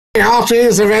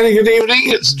Hearties, a very good evening.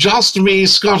 It's just me,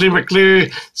 Scottie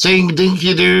McClue, saying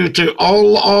Dinky-Doo to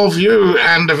all of you,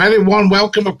 and a very warm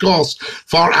welcome, of course,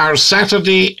 for our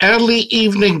Saturday early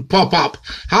evening pop-up.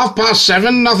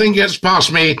 7:30, nothing gets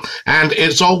past me, and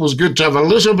it's always good to have a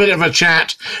little bit of a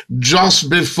chat just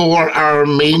before our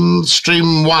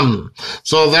mainstream one.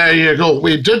 So there you go.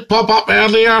 We did pop up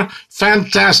earlier.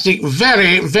 Fantastic,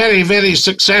 very, very, very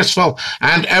successful,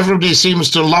 and everybody seems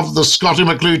to love the Scottie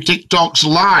McClue TikToks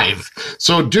live.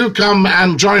 So do come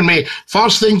and join me.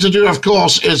 First thing to do, of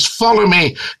course, is follow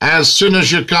me as soon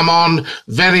as you come on.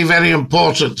 Very, very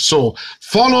important. So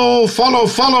follow,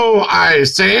 I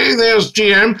say. There's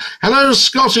GM. Hello,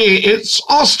 Scottie. It's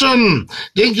Austin.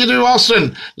 Dinky-Doo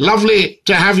Austin. Lovely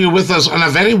to have you with us, and a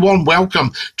very warm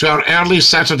welcome to our early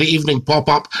Saturday evening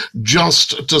pop-up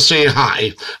just to say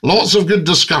hi. Lots of good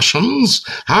discussions.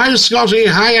 Hi, Scottie.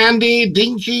 Hi, Andy.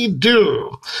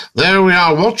 Dinky-Doo. There we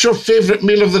are. What's your favourite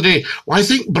meal of the day? Well, I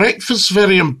think breakfast's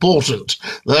very important.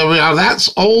 There we are. That's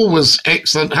always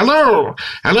excellent. Hello.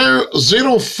 Hello,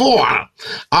 04.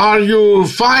 Are you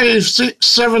 5, 6,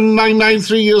 7, 9, 9,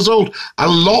 3 years old? A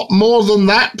lot more than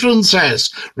that, princess.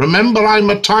 Remember, I'm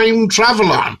a time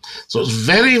traveller, so it's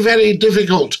very, very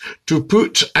difficult to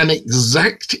put an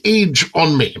exact age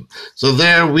on me. So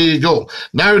there we go.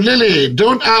 Now, Lily,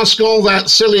 don't ask all that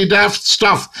silly daft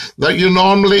stuff that you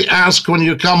normally ask when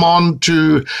you come on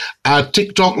to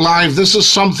TikTok Live. This is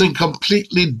something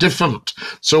completely different,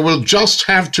 so we'll just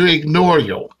have to ignore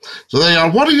you. So there you are.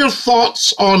 What are your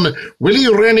thoughts on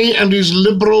Willie Rennie and his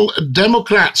Liberal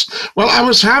Democrats? Well, I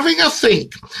was having a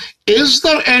think. Is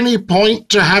there any point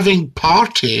to having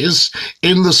parties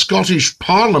in the Scottish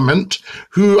Parliament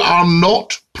who are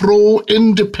not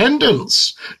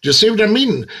pro-independence? Do you see what I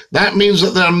mean? That means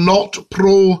that they're not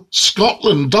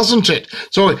pro-Scotland, doesn't it?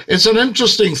 So it's an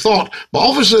interesting thought. But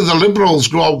obviously the Liberals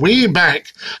go way back,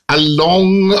 a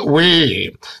long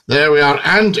way. There we are.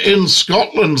 And in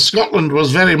Scotland, Scotland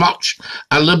was very much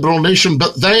a Liberal nation.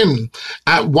 But then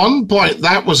at one point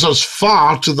that was as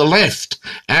far to the left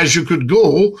as you could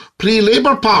go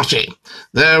pre-Labour Party.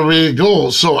 There we go.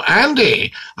 So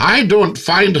Andy, I don't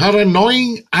find her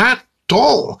annoying at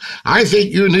all. I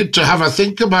think you need to have a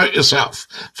think about yourself.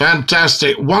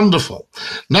 Fantastic. Wonderful.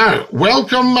 Now,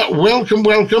 welcome.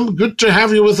 Good to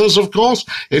have you with us, of course.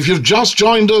 If you've just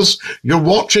joined us, you're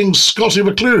watching Scottie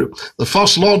McClue, the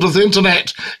First Lord of the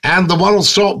Internet and the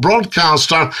world's top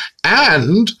broadcaster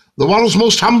and the world's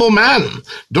most humble man.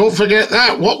 Don't forget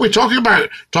that. What we're talking about?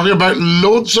 Talking about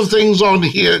loads of things on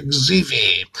here,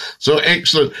 Xavier. So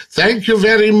excellent. Thank you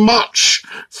very much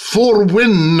for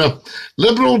win.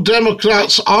 Liberal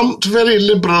Democrats aren't very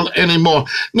liberal anymore.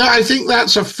 Now, I think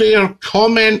that's a fair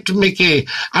comment, Mickey.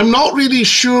 I'm not really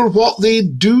sure what they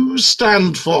do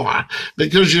stand for,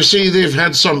 because you see, they've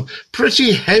had some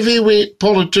pretty heavyweight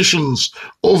politicians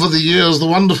over the years. The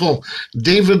wonderful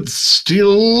David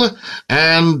Steele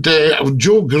and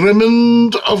Joe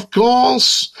Grimmond, of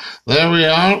course. There we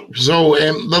are. So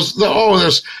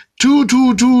there's too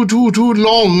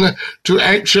long to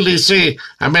actually say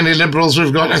how many Liberals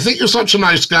we've got. I think you're such a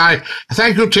nice guy.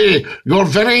 Thank you, Tay. You're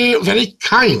very, very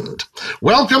kind.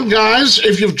 Welcome, guys.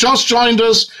 If you've just joined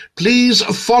us, please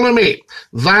follow me.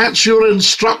 That's your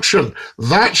instruction.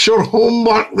 That's your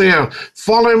homework there.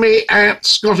 Follow me at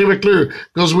Scottie McClue,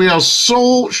 because we are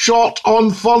so short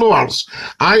on followers.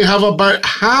 I have about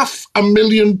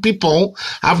 500,000 people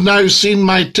have now seen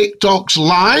my TikToks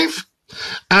live,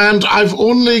 and I've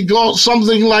only got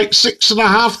something like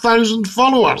 6,500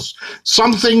 followers.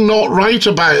 Something not right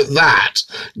about that.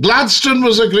 Gladstone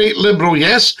was a great Liberal,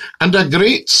 yes, and a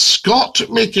great Scot,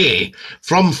 Mickey,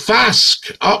 from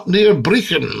Fask up near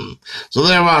Brecon. So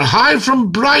there are. Hi from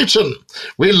Brighton.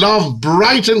 We love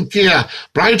Brighton, Kia.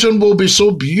 Brighton will be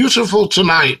so beautiful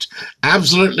tonight.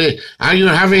 Absolutely. Are you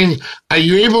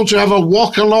able to have a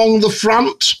walk along the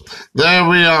front? There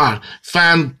we are.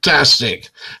 Fantastic.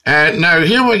 Now,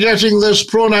 here we're getting this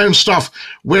pronoun stuff.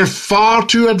 We're far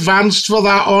too advanced for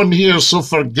that on here, so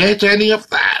forget any of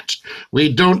that.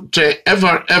 We don't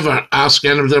ever ask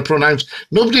any of their pronouns.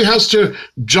 Nobody has to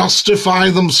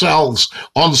justify themselves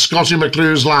on Scottie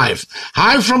McClue's Live.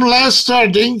 Hi from Leicester,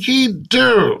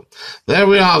 Dinky-Doo. There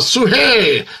we are.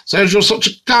 Suhey says, you're such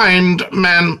a kind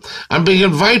man. I'm being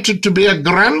invited to be a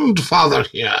grandfather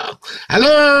here.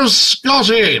 Hello,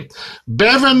 Scottie.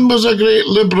 Bevan was a great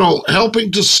Liberal,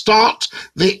 helping to start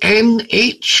the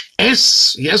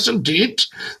NHS. Yes, indeed.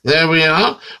 There we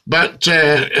are. But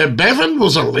Bevan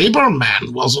was a Labour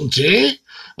man, wasn't he?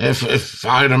 if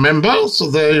I remember. So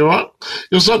there you are.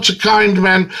 You're such a kind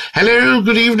man. Hello,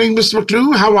 good evening, Mr.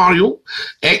 McClue. How are you?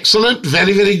 Excellent.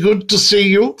 Very, very good to see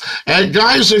you.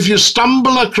 Guys, if you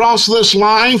stumble across this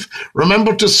live,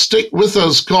 remember to stick with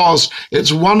us, because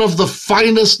it's one of the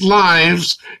finest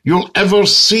lives you'll ever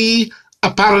see,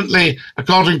 apparently,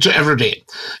 according to everybody.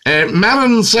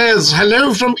 Marin says,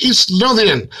 hello from East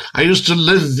Lothian. I used to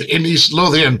live in East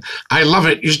Lothian. I love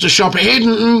it. Used to shop at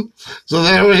Haydenton. So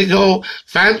there we go.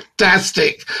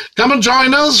 Fantastic. Come and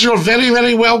join us. You're very,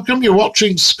 very welcome. You're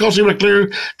watching Scottie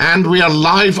McClue, and we are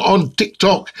live on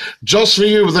TikTok just for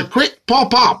you with a quick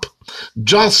pop-up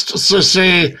just to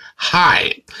say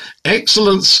hi.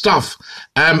 Excellent stuff.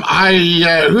 Who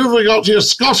have we got here?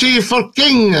 Scottie for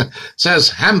King, says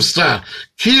Hamster.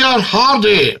 Keir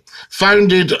Hardie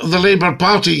founded the Labour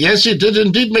Party. Yes, he did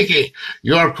indeed, Mickey.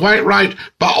 You are quite right.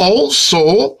 But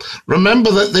also,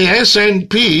 remember that the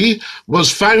SNP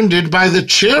was founded by the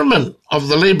chairman of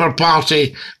the Labour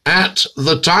Party at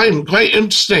the time. Quite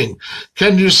interesting.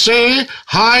 Can you say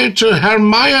hi to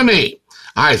Hermione?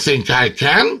 I think I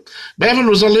can. Bevan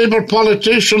was a Labour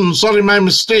politician. Sorry, my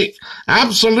mistake.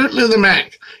 Absolutely, the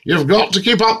Mac. You've got to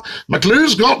keep up.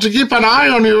 McClue's got to keep an eye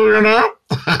on you, you know.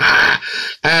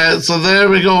 So there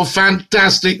we go.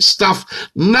 Fantastic stuff.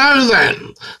 Now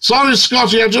then, sorry,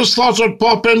 Scottie, I just thought I'd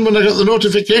pop in when I got the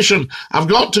notification. I've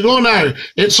got to go now.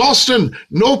 It's Austin.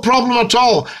 No problem at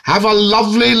all. Have a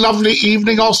lovely, lovely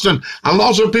evening, Austin. A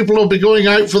lot of people will be going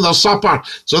out for their supper,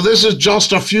 so this is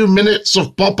just a few minutes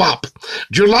of pop-up.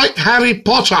 Do you like Harry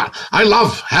Potter? I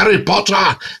love Harry Potter.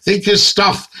 I think his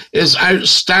stuff is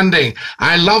outstanding.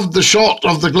 I loved the shot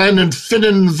of the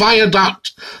Glenfinnan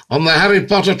Viaduct on the Harry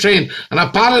Potter train, and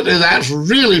apparently that's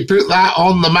really put that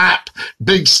on the map,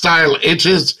 big style. It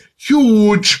is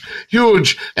huge,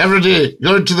 huge. Every day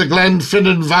going to the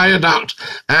Glenfinnan Viaduct,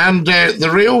 and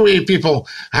the railway people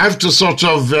have to sort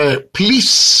of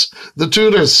police the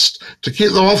tourists to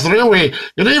keep them off the railway.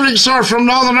 Good evening, sir, from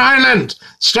Northern Ireland.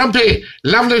 Stumpy,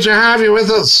 lovely to have you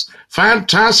with us.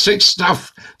 Fantastic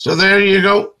stuff. So there you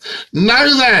go. Now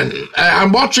then,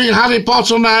 I'm watching Harry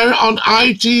Potter now on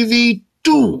ITV2.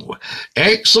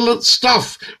 Excellent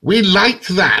stuff. We like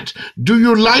that. Do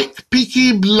you like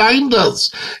Peaky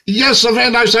Blinders? Yes,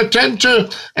 I tend to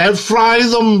fry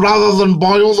them rather than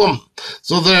boil them.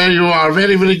 So there you are.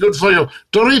 Very, very good for you.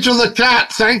 Dorito the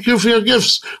Cat, thank you for your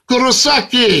gifts.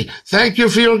 Kurosaki, thank you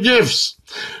for your gifts.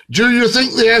 Do you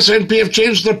think the SNP have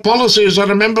changed their policies? I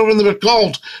remember when they were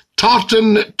called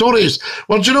Tartan Tories.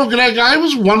 Well, do you know, Greg, I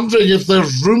was wondering if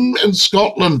there's room in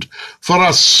Scotland for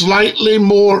a slightly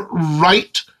more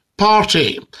right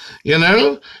party. You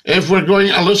know, if we're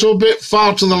going a little bit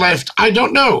far to the left, I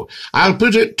don't know. I'll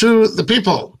put it to the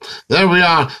people. There we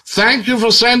are. Thank you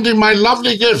for sending my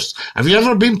lovely gifts. Have you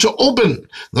ever been to Oban,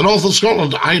 the north of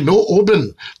Scotland? I know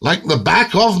Oban like the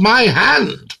back of my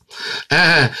hand.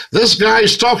 This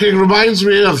guy's talking reminds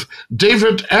me of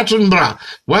David Attenborough.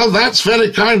 Well, that's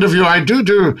very kind of you. I do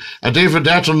a David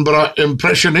Attenborough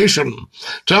impersonation.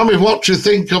 Tell me what you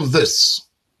think of this.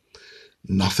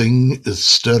 Nothing is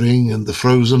stirring in the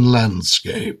frozen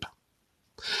landscape.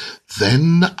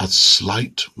 Then a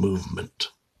slight movement.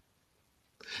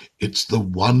 It's the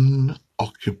one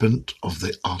occupant of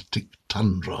the Arctic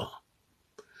tundra,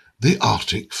 the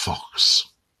Arctic fox.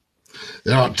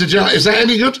 Is that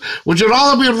any good? Would you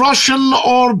rather be Russian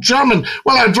or German?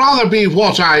 Well, I'd rather be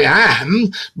what I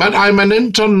am, but I'm an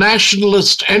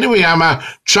internationalist anyway. I'm a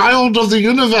child of the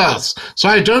universe, so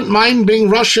I don't mind being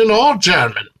Russian or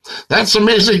German. That's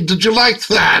amazing. Did you like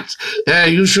that?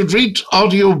 You should read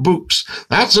audiobooks.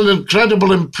 That's an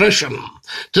incredible impression.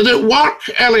 Did it work,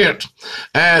 Elliot?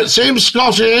 Same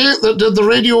Scottie that did the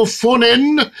radio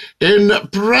phone-in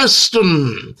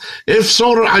Preston. If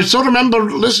so, I so remember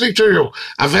listening to you.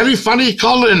 A very funny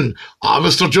call-in.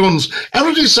 Mr. Jones.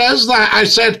 Everybody says that. I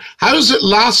said, how's it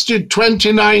lasted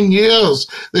 29 years?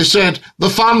 They said, the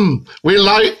fun. We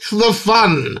like the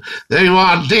fun. There you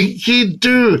are,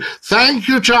 Dinky-Doo. Thank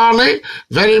you, Charlie.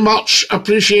 Very much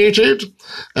appreciated.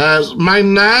 My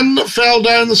nan fell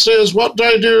down the stairs. What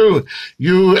do?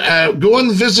 You go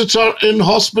and visit her in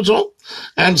hospital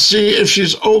and see if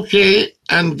she's okay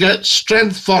and get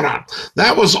strength for her.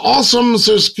 That was awesome,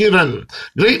 says Kieran.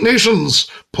 Great nations.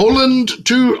 Poland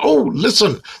too. Oh,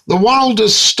 listen, the world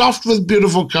is stuffed with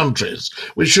beautiful countries.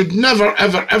 We should never,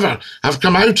 ever, ever have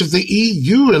come out of the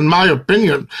EU, in my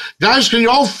opinion. Guys, can you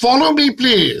all follow me,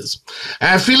 please?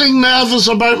 Feeling nervous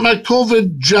about my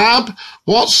COVID jab?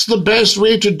 What's the best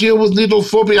way to deal with needle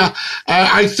phobia?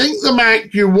 I think, the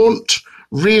Mac, you won't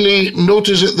really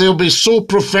notice it. They'll be so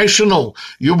professional.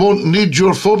 You won't need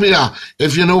your phobia,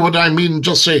 if you know what I mean.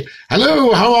 Just say,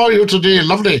 hello, how are you today?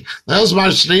 Lovely. There's my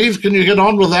sleeve. Can you get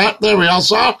on with that? There we are,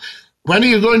 sir. When are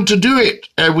you going to do it?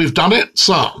 We've done it,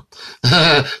 sir.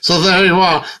 So there you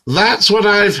are. That's what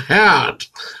I've heard.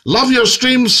 Love your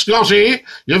stream, Scotty.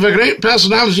 You have a great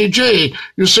personality, Jay.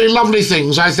 You say lovely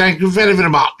things. I thank you very,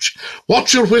 very much.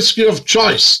 What's your whiskey of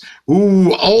choice?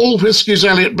 Ooh, all whiskies,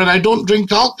 Elliot, but I don't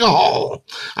drink alcohol.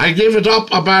 I gave it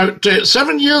up about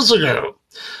 7 years ago.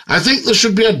 I think there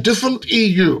should be a different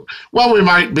EU. Well, we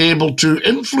might be able to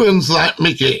influence that,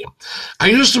 Mickey. I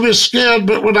used to be scared,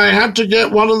 but when I had to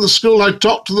get one in the school, I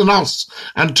talked to the nurse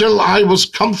until I was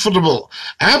comfortable.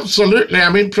 Absolutely. I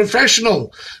mean,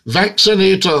 professional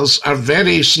vaccinators are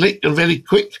very slick and very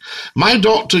quick. My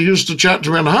doctor used to chat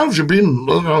to me, and how have you been?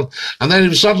 And then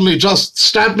he suddenly just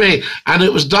stabbed me, and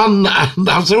it was done. And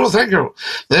I said, oh, thank you.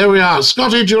 There we are.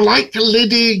 Scotty, do you like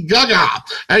Lady Gaga?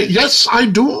 Yes, I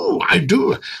do. I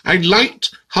do. I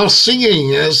liked her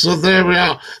singing, so there we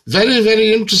are. Very,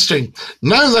 very interesting.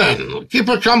 Now then, keep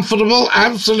her comfortable,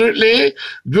 absolutely.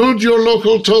 Good, your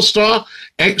local toaster.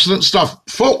 Excellent stuff.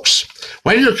 Folks,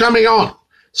 when you're coming on,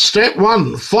 step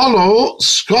one, follow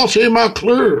Scottie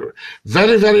McClue.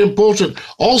 Very, very important.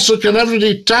 Also, can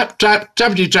everybody tap, tap,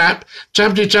 tappity tap,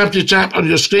 tappity tappity tap on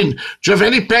your screen? Do you have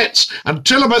any pets?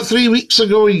 Until about 3 weeks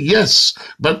ago, yes.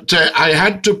 But I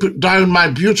had to put down my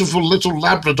beautiful little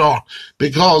Labrador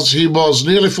because he was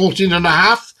nearly 14 and a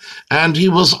half. And he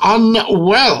was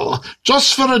unwell,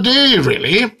 just for a day,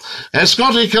 really.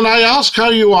 Scotty, can I ask how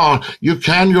you are? You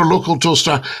can, your local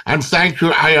toaster, and thank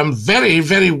you. I am very,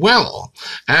 very well,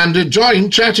 and enjoying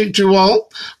chatting to you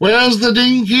all. Where's the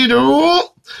Dinky-Doo?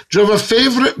 Do you have a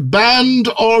favourite band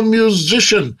or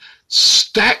musician?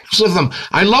 Stacks of them.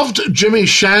 I loved Jimmy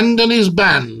Shand and his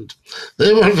band.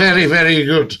 They were very, very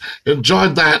good.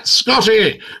 Enjoyed that.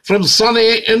 Scotty from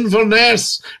sunny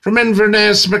Inverness,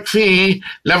 McPhee.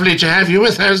 Lovely to have you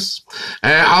with us.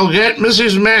 I'll get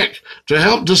Mrs. Mac to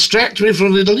help distract me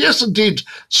from the... Yes, indeed.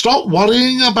 Stop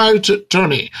worrying about it,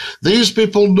 Tony. These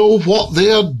people know what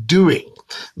they're doing.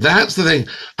 That's the thing.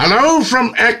 Hello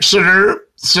from Exeter,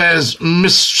 says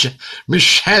Michelle.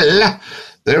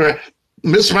 There,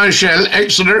 Miss Michelle,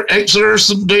 Exeter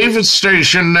St. David's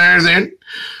Station there then.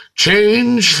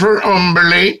 Change for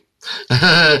Umberley.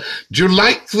 Do you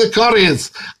like the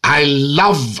curries? I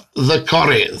love the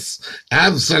curries.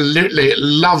 Absolutely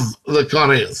love the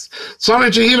curries. Sorry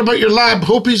to hear about your lab.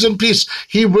 Hope he's in peace.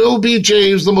 He will be,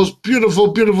 James, the most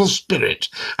beautiful, beautiful spirit.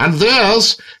 And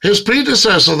there's his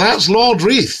predecessor. That's Lord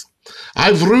Reith.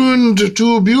 I've ruined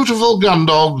 2 beautiful gun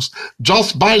dogs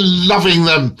just by loving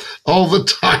them all the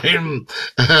time.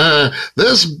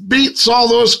 This beats all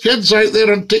those kids out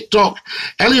there on TikTok.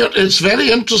 Elliot, it's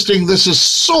very interesting. This is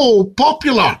so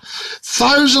popular.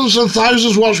 Thousands and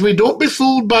thousands watch me. Don't be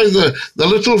fooled by the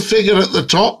little figure at the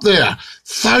top there.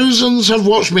 Thousands have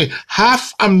watched me,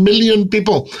 500,000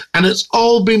 people, and it's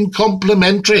all been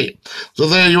complimentary. So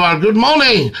there you are. Good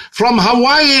morning from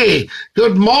Hawaii.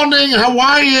 Good morning,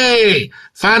 Hawaii.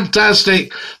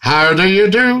 Fantastic. How do you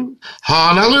do?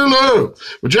 Honolulu.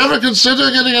 Would you ever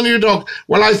consider getting a new dog?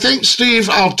 Well, I think, Steve,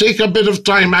 I'll take a bit of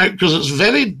time out because it's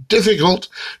very difficult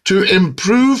to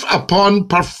improve upon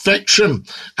perfection.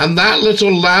 And that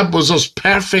little lab was as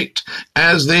perfect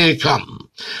as they come.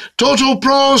 Total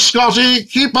Pro, Scotty,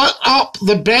 keep it up,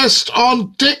 the best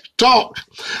on TikTok.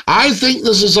 I think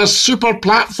this is a super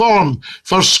platform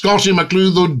for Scottie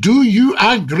McClue, though. Do you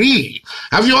agree?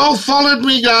 Have you all followed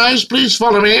me, guys? Please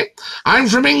follow me. I'm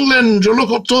from England, your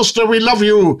local toaster. We love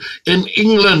you in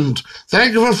England.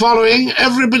 Thank you for following.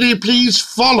 Everybody, please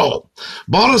follow.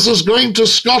 Boris is going to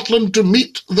Scotland to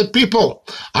meet the people.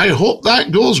 I hope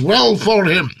that goes well for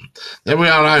him. There we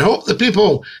are. I hope the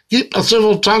people keep a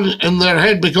civil tongue in their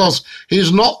head because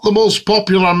he's not the most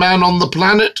popular man on the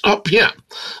planet up here.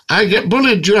 I get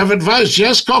bullied. Do you have advice?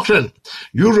 Yes, Cochrane.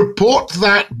 You report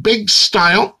that big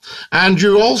style, and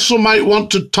you also might want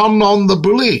to turn on the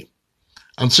bully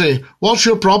and say, what's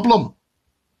your problem?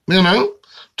 You know?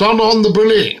 Turn on the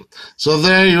bully. So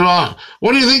there you are.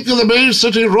 What do you think of the Bay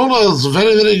City Rollers?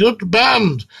 Very, very good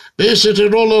band. Bay City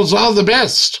Rollers are the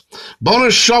best.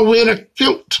 Boris shall wear a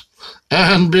kilt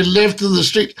and be left in the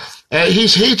street.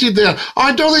 He's hated there.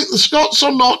 I don't think the Scots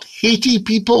are not Haiti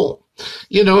people.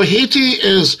 You know, Haiti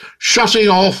is shutting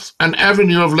off an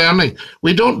avenue of learning.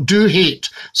 We don't do hate.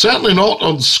 Certainly not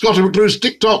on Scottie McClue's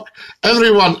TikTok.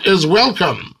 Everyone is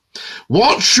welcome.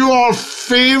 What's your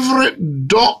favourite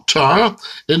doctor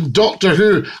in Doctor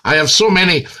Who? I have so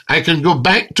many. I can go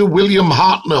back to William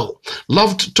Hartnell.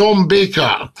 Loved Tom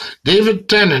Baker, David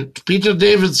Tennant, Peter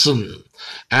Davidson.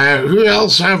 Who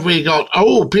else have we got?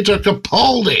 Oh, Peter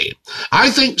Capaldi. I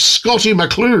think Scottie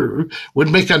McClue would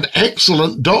make an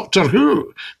excellent Doctor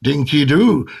Who.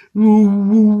 Dinky-Doo.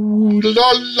 Ooh, la,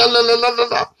 la, la, la, la,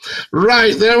 la.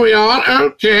 Right, there we are.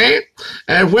 Okay.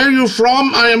 Where are you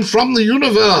from? I am from the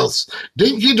universe.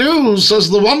 Dinky-Doo, says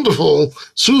the wonderful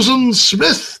Susan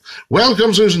Smith.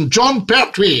 Welcome, Susan. John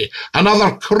Pertwee,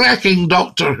 another cracking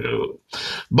Doctor Who.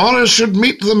 Boris should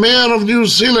meet the Mayor of New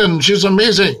Zealand. She's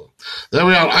amazing. There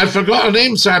we are. I forgot her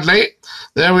name, sadly.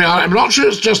 There we are. I'm not sure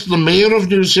it's just the Mayor of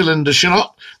New Zealand, is she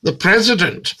not? The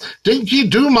President.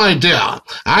 Dinky-Doo, my dear.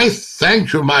 I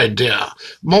thank you, my dear.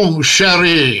 Mon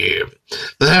chéri.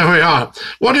 There we are.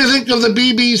 What do you think of the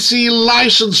BBC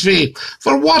licence fee?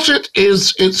 For what it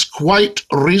is, it's quite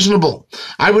reasonable.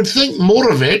 I would think more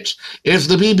of it if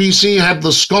the BBC had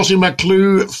the Scottie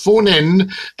McClue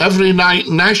phone-in every night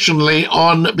nationally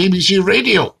on BBC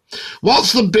Radio.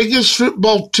 What's the biggest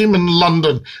football team in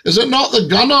London? Is it not the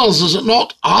Gunners? Is it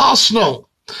not Arsenal?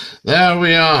 There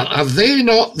we are. Are they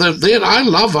not there? I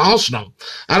love Arsenal.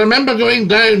 I remember going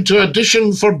down to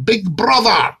audition for Big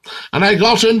Brother, and I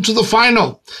got into the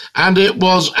final, and it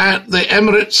was at the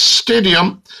Emirates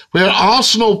Stadium where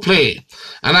Arsenal play,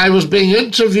 and I was being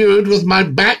interviewed with my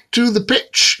back to the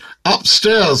pitch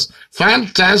upstairs.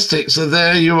 Fantastic. So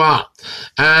there you are.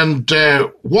 And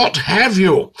what have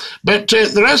you? But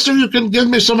the rest of you can give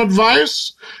me some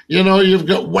advice. You know, you've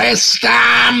got West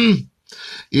Ham.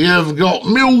 You've got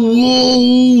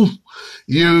Millwall,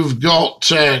 you've got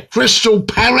Crystal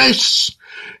Palace,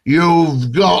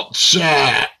 you've got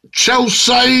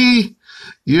Chelsea,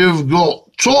 you've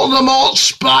got Tottenham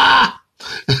Hotspur,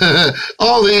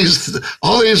 all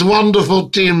these wonderful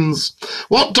teams.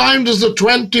 What time does the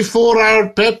 24-hour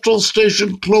petrol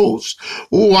station close?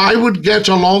 Oh, I would get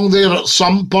along there at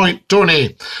some point,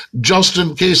 Tony, just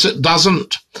in case it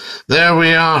doesn't. There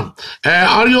we are.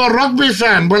 Are you a rugby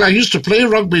fan? Well, I used to play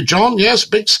rugby, John. Yes,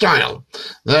 big style.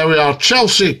 There we are.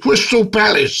 Chelsea, Crystal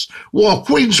Palace,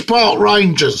 Queen's Park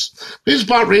Rangers. Queen's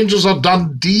Park Rangers are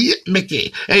Dundee,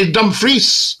 Mickey.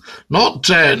 Dumfries, not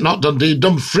Dundee,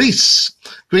 Dumfries.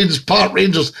 Queen's Park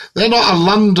Rangers. They're not a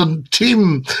London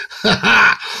team.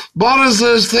 Boris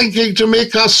is thinking to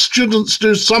make us students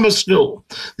do summer school.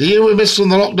 The year we missed in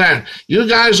the lockdown. You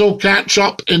guys will catch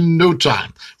up in no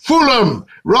time. Fulham.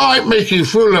 Right, Mickey,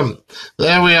 Fulham.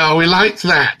 There we are. We like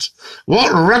that.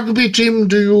 What rugby team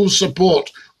do you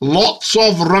support? Lots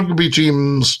of rugby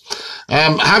teams.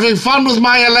 Having fun with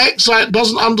my Alexa. It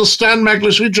doesn't understand my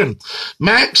Glaswegian.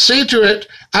 Max, say to it,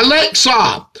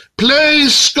 Alexa, play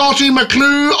Scottie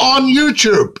McClue on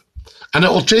YouTube. And it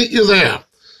will take you there.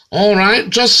 All right,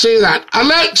 just say that.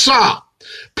 Alexa,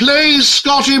 play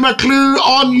Scottie McClue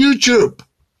on YouTube.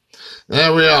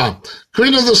 There we are.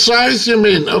 Queen of the South, you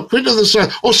mean? Oh, Queen of the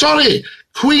South. Oh, sorry.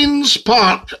 Queen's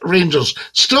Park Rangers.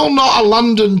 Still not a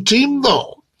London team,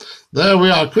 though. There we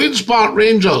are. Queen's Park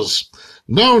Rangers.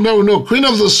 No. Queen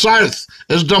of the South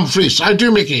is Dumfries. I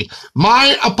do, Mickey.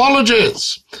 My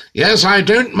apologies. Yes, I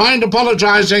don't mind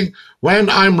apologising when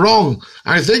I'm wrong.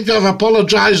 I think I've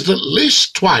apologised at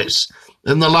least twice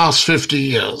in the last 50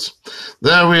 years.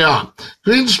 There we are.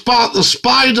 Queen's Park, the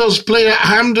Spiders play at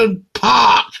Hampden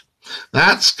Park.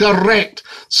 That's correct.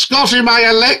 Scottie, my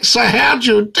Alexa heard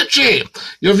you, did she?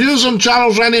 Your views on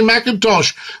Charles Rennie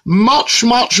Mackintosh,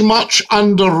 much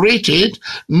underrated,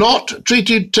 not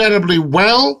treated terribly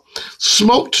well,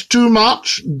 smoked too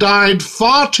much, died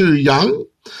far too young.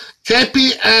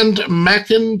 Kepi and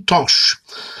Mackintosh.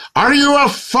 Are you a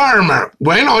farmer?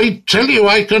 Well, I tell you,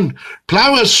 I can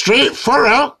plough a straight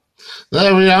furrow.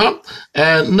 There we are.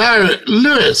 Now,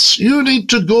 Lewis, you need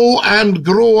to go and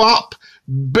grow up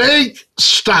big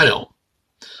style.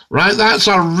 Right, that's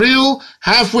a real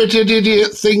half-witted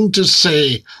idiot thing to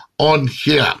say on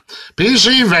here.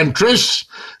 PC Ventris,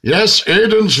 yes,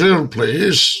 Aidensville,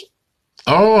 please.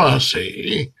 Oh, I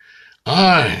see.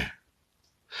 Aye,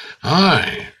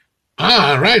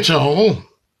 righto.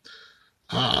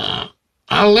 I'll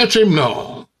let him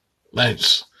know.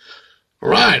 Thanks.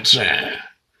 Right, sir.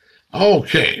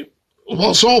 Okay.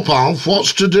 What's up, Alf?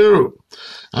 What's to do?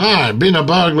 Aye, been a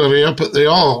burglary up at the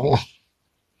Hall.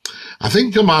 I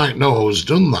think I might know who's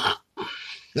done that.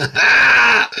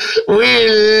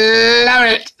 We love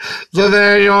it. So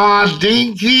there you are,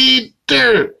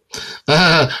 Dinky-Doo.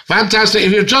 Fantastic.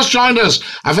 If you've just joined us,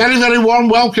 a very, very warm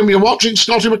welcome. You're watching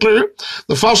Scottie McClue,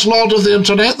 the first lord of the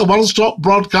internet, the world's top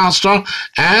broadcaster,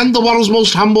 and the world's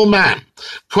most humble man.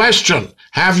 Question,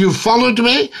 have you followed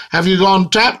me? Have you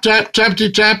gone tap, tap,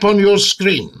 tappity, tap on your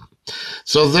screen?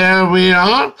 So there we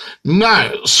are.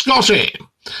 Now, Scottie,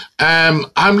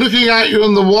 I'm looking at you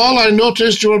on the wall. I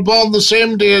noticed you were born the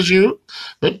same day as you,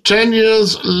 but 10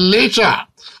 years later.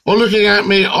 Or looking at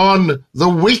me on the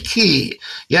wiki.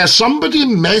 Yeah, somebody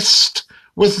messed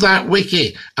with that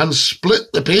wiki and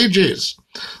split the pages.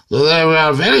 So they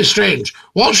were very strange.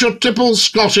 What's your tipple,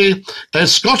 Scottie?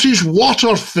 Scottish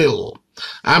water fill.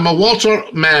 I'm a water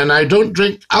man. I don't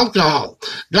drink alcohol.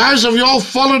 Guys, have you all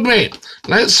followed me?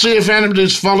 Let's see if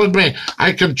anybody's followed me.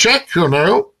 I can check, you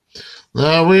know.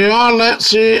 There we are. Let's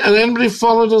see. Has anybody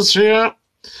followed us here?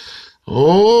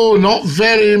 Oh, not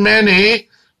very many.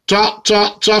 Tut,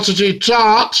 tut, tutty,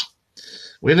 tut.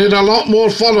 We need a lot more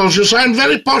followers. You sound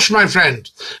very posh, my friend.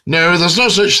 No, there's no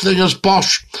such thing as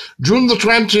posh. June the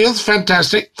 20th,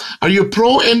 fantastic. Are you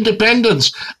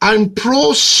pro-independence? I'm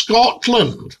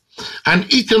pro-Scotland. And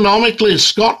economically,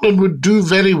 Scotland would do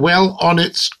very well on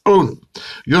its own.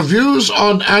 Your views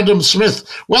on Adam Smith?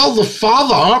 Well, the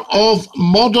father of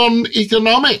modern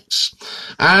economics.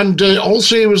 And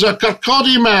also he was a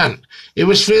Kirkcaldy man. He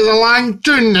was for the lang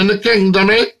tune in the kingdom,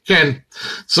 Ken.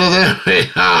 So there we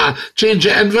are. Change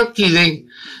it in for Keating.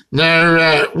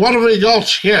 Now, what have we got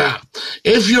here?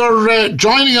 If you're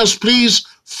joining us, please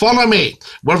follow me.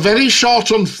 We're very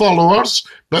short on followers,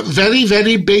 but very,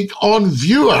 very big on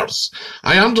viewers.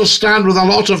 I understand with a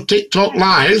lot of TikTok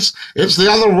lives, it's the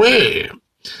other way.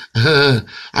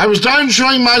 I was down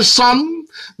showing my son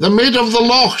the Maid of the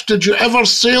Loch. Did you ever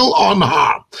sail on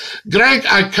her? Greg,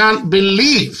 I can't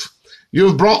believe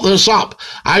you've brought this up.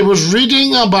 I was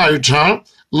reading about her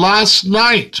last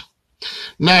night.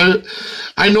 Now,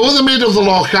 I know the Maid of the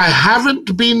Loch. I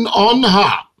haven't been on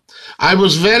her. I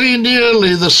was very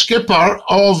nearly the skipper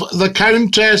of the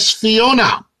Countess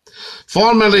Fiona,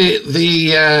 formerly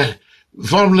the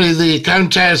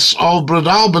Countess of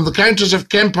Breadalbin, the Countess of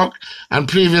Kempock, and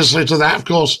previously to that, of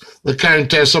course, the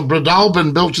Countess of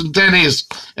Breadalbin, built in Denny's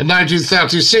in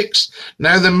 1936.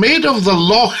 Now, the Maid of the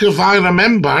Loch, if I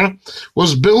remember,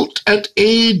 was built at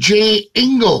A.J.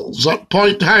 Ingalls at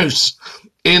Point House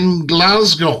in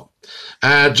Glasgow,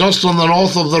 just on the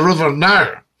north of the river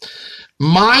now.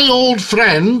 My old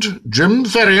friend, Jim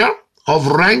Ferrier, of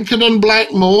Rankin and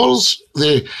Blackmore's,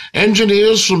 the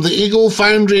engineers from the Eagle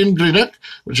Foundry in Greenock,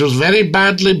 which was very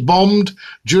badly bombed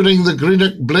during the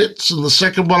Greenock Blitz in the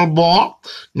Second World War,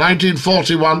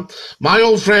 1941. My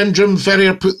old friend Jim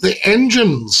Ferrier put the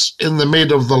engines in the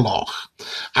Maid of the Loch.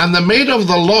 And the Maid of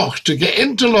the Loch, to get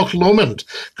into Loch Lomond,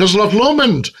 because Loch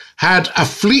Lomond had a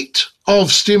fleet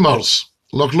of steamers,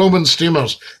 Loch Lomond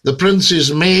steamers, the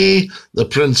Princess May, the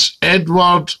Prince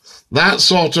Edward, that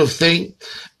sort of thing.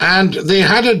 And they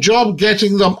had a job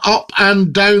getting them up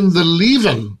and down the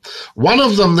Leven. One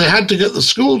of them, they had to get the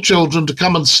school children to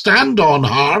come and stand on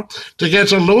her to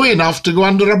get her low enough to go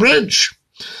under a bridge.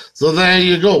 So there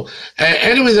you go.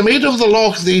 Anyway, the Maid of the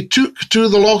Loch, they took to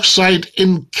the Lochside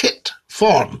in kit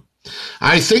form.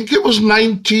 I think it was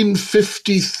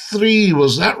 1953,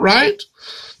 was that right?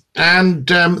 And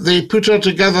they put her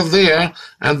together there,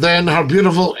 and then her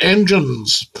beautiful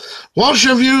engines. What's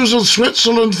your views on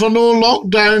Switzerland for no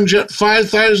lockdowns, yet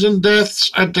 5,000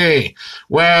 deaths a day?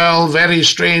 Well, very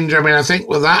strange. I mean, I think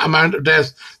with that amount of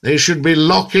death, they should be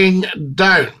locking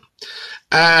down.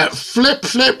 Flip,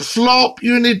 flip, flop,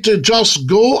 you need to just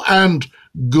go and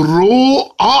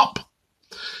grow up.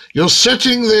 You're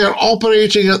sitting there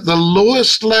operating at the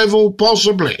lowest level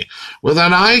possibly, with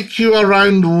an IQ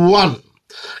around 1.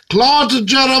 Claude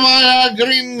Jeremiah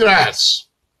Greengrass,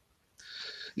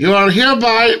 you are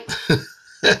hereby,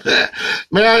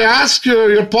 may I ask you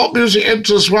your pop music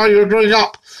interests while you were growing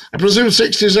up? I presume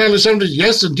 60s, early 70s.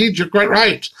 Yes, indeed, you're quite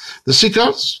right. The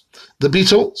Seekers, the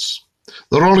Beatles,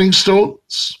 the Rolling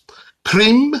Stones,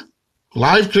 Cream,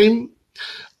 Live Cream.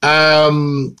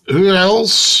 Who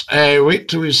else? Wait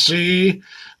till we see.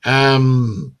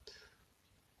 Neil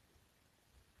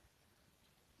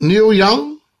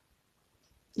Young.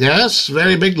 Yes,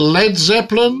 very big. Led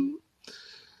Zeppelin,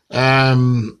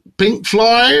 Pink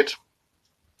Floyd,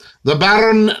 the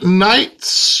Barron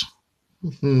Knights,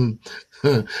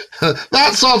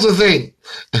 that sort of thing.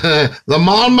 The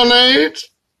Marmalade.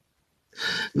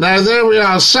 Now, there we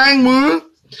are. Sangwoo,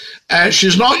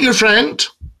 she's not your friend.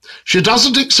 She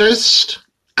doesn't exist.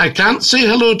 I can't say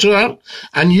hello to her,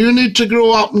 and you need to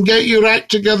grow up and get your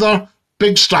act together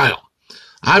big style.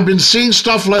 I've been seeing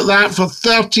stuff like that for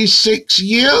 36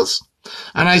 years,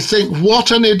 and I think, what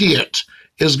an idiot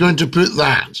is going to put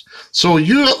that. So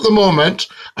you at the moment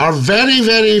are very,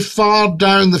 very far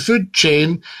down the food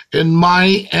chain in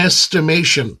my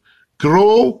estimation.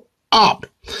 Grow up.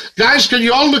 Guys, can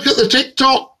you all look at the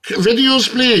TikTok videos,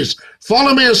 please?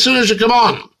 Follow me as soon as you come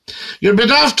on. You'd be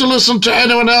daft to listen to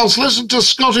anyone else. Listen to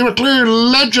Scottie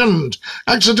McClue, legend.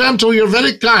 Accidental, you're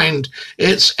very kind.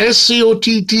 It's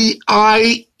SCOTTIE.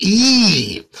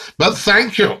 But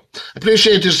thank you.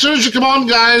 Appreciate it. As soon as you come on,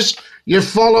 guys, you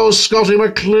follow Scottie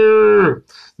McClue.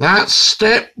 That's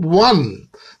step one.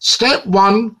 Step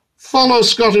one, follow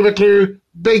Scottie McClue,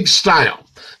 big style.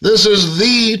 This is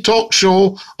the talk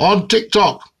show on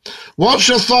TikTok. What's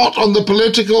your thought on the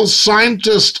political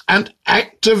scientist and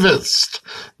activist?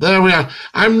 There we are.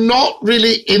 I'm not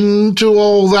really into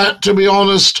all that, to be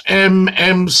honest,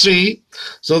 MMC.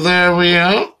 So there we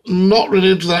are. Not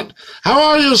really into that. How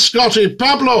are you, Scottie?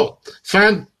 Pablo?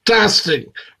 Fantastic.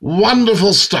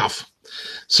 Wonderful stuff.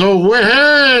 So,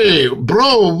 hey,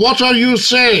 bro, what are you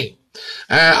saying?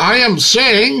 I am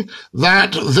saying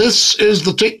that this is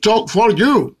the TikTok for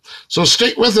you. So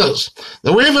stick with us.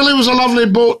 The Waverley was a lovely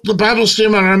boat, the paddle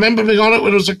steamer. I remember being on it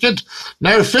when I was a kid.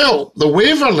 Now, Phil, the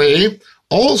Waverley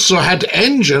also had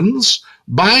engines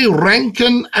by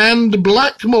Rankin and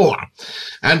Blackmore.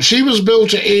 And she was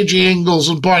built at A.G. Ingalls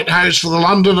and Point House for the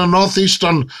London and North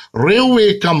Eastern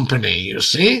Railway Company, you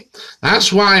see.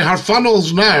 That's why her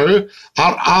funnels now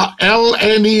are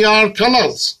LNER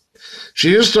colours. She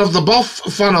used to have the buff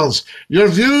funnels. Your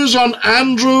views on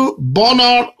Andrew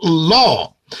Bonar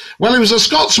Law? Well, he was a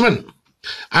Scotsman,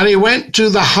 and he went to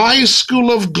the High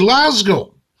School of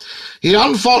Glasgow. He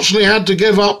unfortunately had to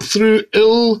give up through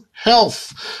ill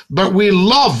health, but we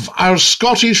love our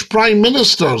Scottish Prime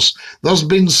Ministers. There's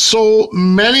been so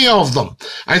many of them.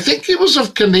 I think he was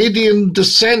of Canadian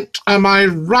descent, am I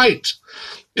right?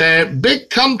 Big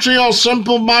country or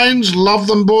simple minds, love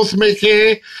them both,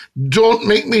 Mickey. Don't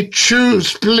make me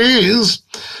choose, please.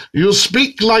 You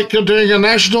speak like you're doing a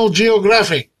National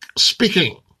Geographic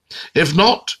speaking. If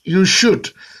not, you should.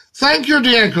 Thank you,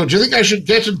 Dianco. Do you think I should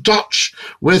get in touch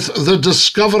with the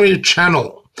Discovery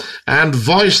Channel and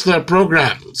voice their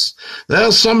programs?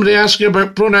 There's somebody asking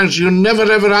about pronouns. You never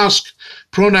ever ask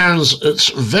pronouns. It's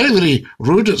very, very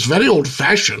rude. It's very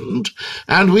old-fashioned.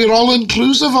 And we're all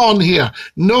inclusive on here.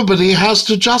 Nobody has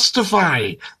to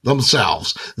justify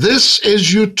themselves. This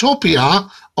is utopia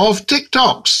of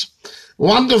TikToks.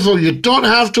 Wonderful. You don't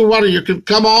have to worry. You can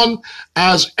come on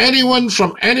as anyone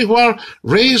from anywhere,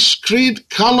 race, creed,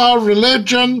 colour,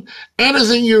 religion,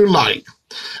 anything you like.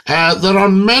 There are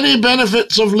many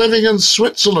benefits of living in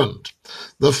Switzerland.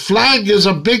 The flag is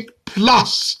a big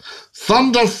plus.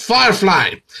 Thunder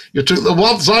Firefly. You took the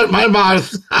words out my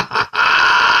mouth.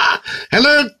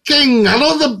 Hello, King.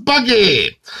 Hello, the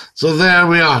buggy. So there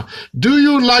we are. Do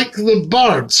you like the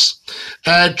birds?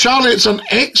 Charlie, it's an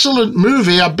excellent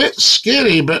movie. A bit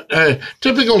scary, but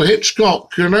typical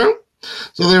Hitchcock, you know.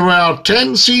 So there were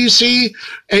 10cc.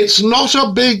 It's not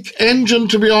a big engine,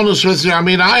 to be honest with you. I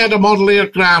mean, I had a model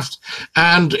aircraft,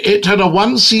 and it had a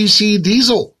 1cc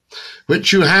diesel,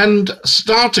 which you hand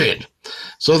started.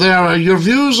 So there are your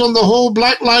views on the whole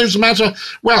Black Lives Matter.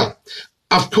 Well,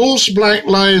 of course, Black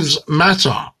Lives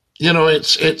Matter. You know,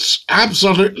 it's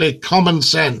absolutely common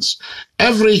sense.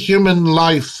 Every human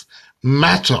life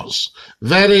matters.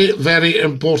 Very, very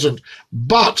important.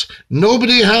 But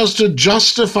nobody has to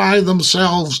justify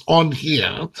themselves on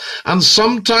here. And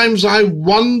sometimes I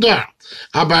wonder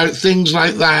about things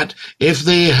like that if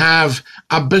they have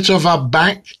a bit of a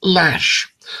backlash.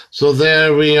 So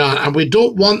there we are. And we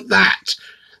don't want that.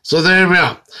 So there we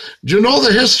are. Do you know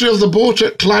the history of the boat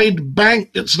at Clyde Bank?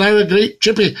 It's now a great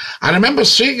chippy. I remember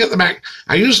seeing at the back,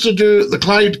 I used to do the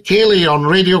Clyde Cayley on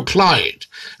Radio Clyde.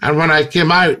 And when I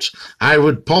came out, I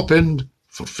would pop in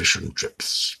for fishing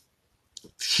trips.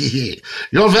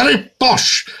 You're very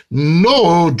posh.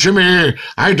 No, Jimmy,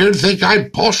 I don't think I'm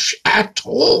posh at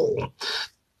all.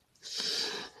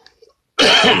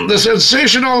 The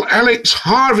sensational Alex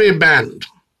Harvey Band.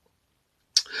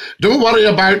 Don't worry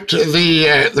about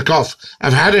the cough.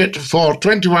 I've had it for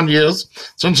 21 years,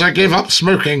 since I gave up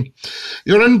smoking.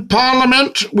 You're in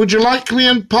Parliament. Would you like me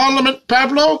in Parliament,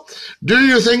 Pablo? Do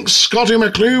you think Scottie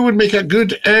McClue would make a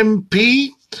good MP?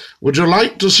 Would you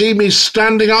like to see me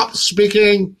standing up,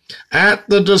 speaking at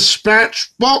the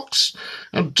dispatch box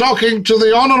and talking to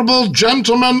the honourable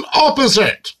gentleman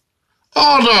opposite?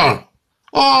 Order!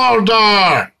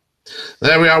 Order!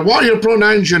 There we are. What are your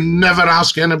pronouns? You never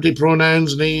ask anybody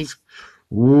pronouns, Neve.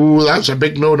 Ooh, that's a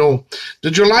big no-no.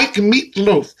 Did you like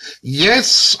meatloaf?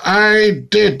 Yes, I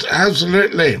did.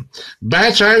 Absolutely.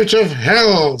 Bat out of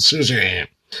hell, Susie.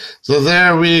 So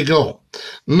there we go.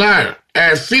 Now,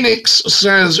 Phoenix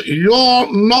says,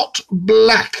 you're not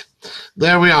black.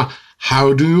 There we are.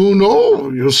 How do you know?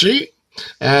 You see?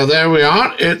 There we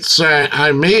are. It's,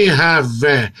 I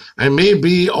may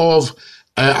be of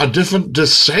a different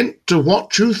dissent to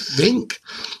what you think.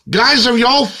 Guys, have you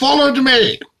all followed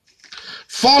me?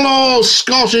 Follow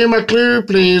Scottie McClue,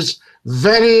 please.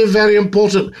 Very, very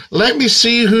important. Let me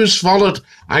see who's followed.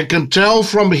 I can tell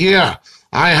from here.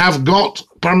 I have got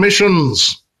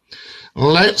permissions.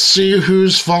 Let's see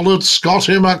who's followed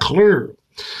Scottie McClue.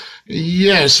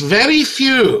 Yes, very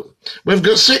few. We've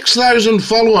got 6,000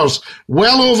 followers.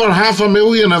 Well over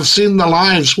 500,000 have seen the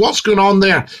lives. What's going on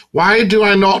there? Why do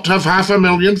I not have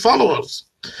 500,000 followers?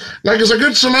 Like, it's a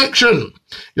good selection.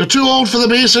 You're too old for the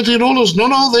Bay City Rollers.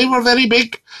 No, they were very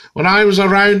big when I was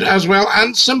around as well.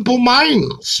 And Simple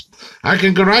Minds. I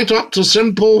can go right up to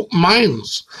Simple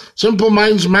Minds. Simple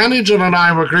Minds manager and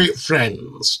I were great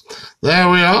friends. There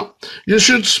we are. You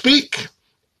should speak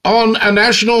on a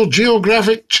National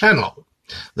Geographic channel.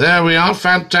 There we are.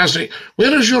 Fantastic.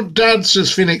 Where is your dad,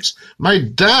 says Phoenix? My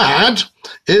dad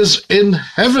is in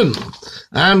heaven,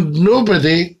 and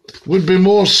nobody would be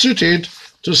more suited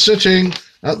to sitting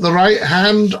at the right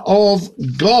hand of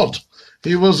God.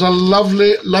 He was a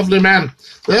lovely, lovely man.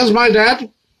 There's my dad.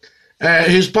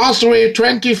 He's passed away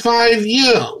 25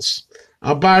 years,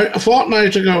 about a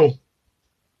fortnight ago.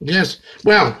 Yes.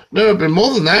 Well, no, it'd been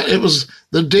more than that. It was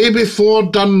the day before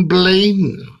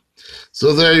Dunblane.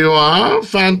 So there you are.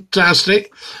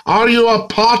 Fantastic. Are you a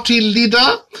party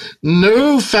leader?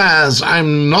 No, Faz,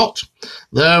 I'm not.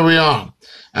 There we are.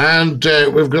 And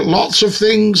we've got lots of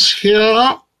things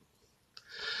here.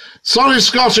 Sorry,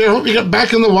 Scottie, I hope you get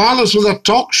back in the wireless with a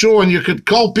talk show and you could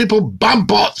call people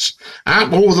bambots.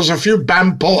 Oh, there's a few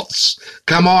bambots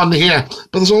come on here.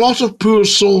 But there's a lot of poor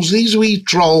souls. These wee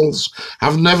trolls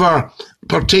have never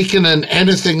partaken in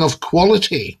anything of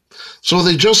quality. So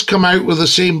they just come out with the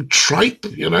same tripe,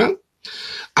 you know.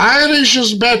 Irish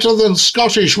is better than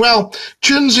Scottish. Well,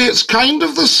 Tunesy, it's kind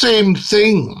of the same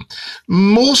thing.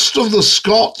 Most of the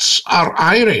Scots are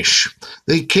Irish.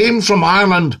 They came from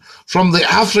Ireland, from the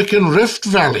African Rift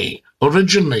Valley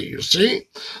originally, you see.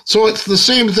 So it's the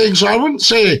same thing. So I wouldn't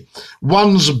say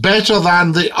one's better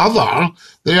than the other.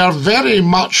 They are very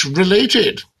much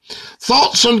related.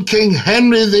 Thoughts on King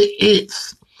Henry VIII.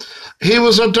 He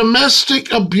was a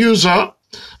domestic abuser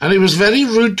and he was very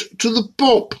rude to the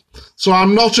Pope. So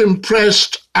I'm not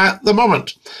impressed at the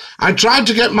moment. I tried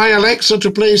to get my Alexa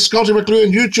to play Scottie McClue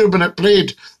on YouTube and it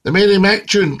played the Mary Mac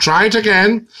tune. Try it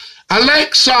again.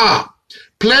 Alexa,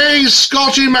 play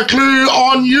Scottie McClue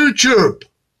on YouTube.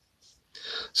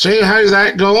 See how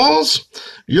that goes?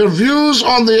 Your views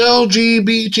on the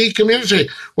LGBT community.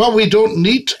 Well, we don't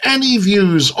need any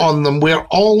views on them. We're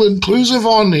all inclusive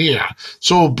on here.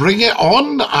 So bring it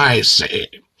on, I say.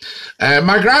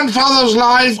 My grandfather's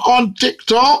live on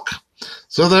TikTok.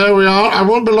 So there we are. I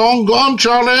won't be long. Go on,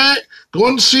 Charlie. Go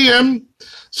and see him.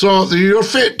 So you're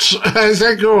fit. I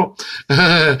think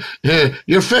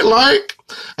you're fit like.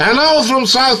 Hello from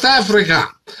South Africa.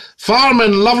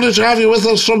 Farman, lovely to have you with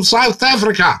us from South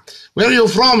Africa. Where are you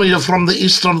from? Are you from the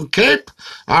Eastern Cape?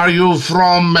 Are you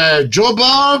from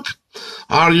Joburg?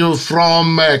 Are you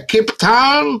from Cape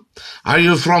Town? Are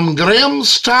you from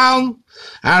Grahamstown?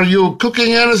 Are you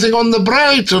cooking anything on the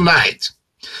braai tonight?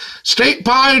 Steak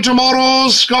pie tomorrow,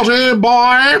 Scottie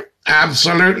boy.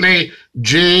 Absolutely,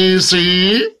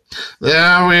 JC.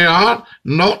 There we are.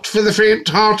 Not for the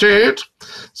faint-hearted.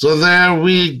 So there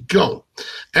we go.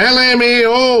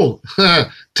 LMAO,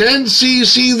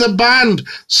 10cc the band.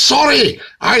 Sorry,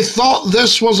 I thought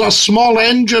this was a small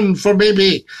engine for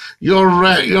maybe your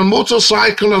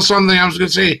motorcycle or something. I was going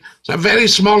to say it's a very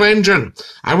small engine.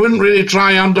 I wouldn't really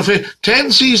try under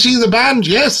 10cc the band.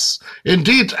 Yes,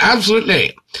 indeed,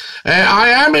 absolutely. I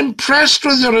am impressed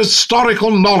with your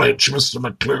historical knowledge, Mr.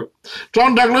 McClue.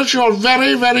 John Douglas, you're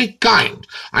very, very kind.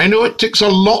 I know it takes a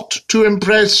lot to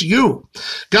impress you.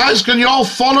 Guys, can you all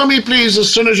follow me, please,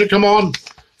 as soon as you come on?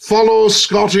 Follow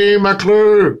Scottie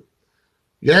McClue.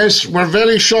 Yes, we're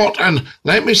very short, and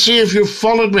let me see if you've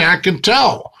followed me. I can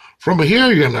tell from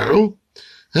here, you know.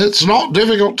 It's not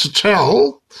difficult to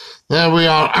tell. There we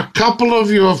are. A couple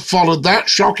of you have followed.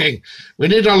 That's shocking. We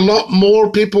need a lot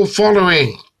more people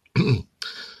following.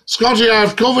 Scottie, I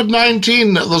have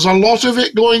COVID-19. There's a lot of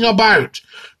it going about.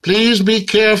 Please be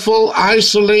careful,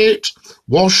 isolate,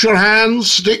 wash your hands,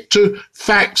 stick to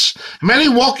facts. How many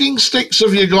walking sticks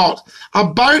have you got?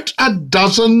 About a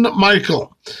dozen,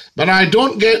 Michael. But I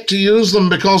don't get to use them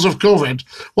because of COVID.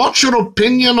 What's your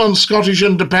opinion on Scottish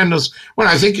independence? Well,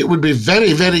 I think it would be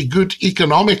very, very good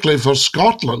economically for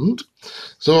Scotland.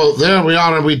 So there we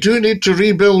are, and we do need to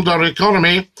rebuild our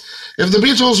economy. If the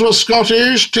Beatles were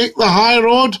Scottish, take the high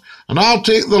road, and I'll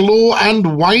take the low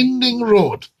and winding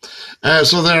road.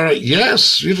 So there,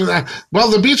 yes, you do that.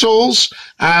 Well, the Beatles,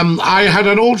 I had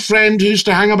an old friend who used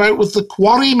to hang about with the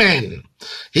Quarrymen.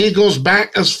 He goes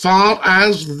back as far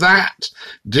as that.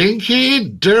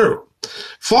 Dinky-Doo.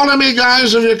 Follow me,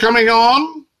 guys, if you're coming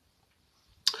on.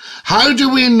 How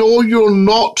do we know you're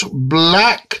not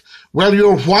black? Well,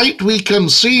 you're white, we can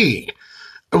see.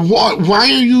 Why are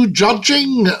you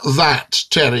judging that,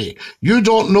 Terry? You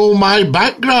don't know my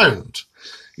background.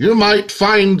 You might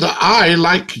find that I,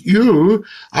 like you,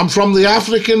 am from the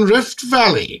African Rift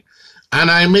Valley, and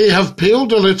I may have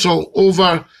paled a little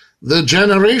over the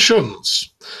generations.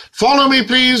 Follow me,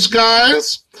 please,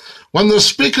 guys. When the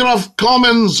Speaker of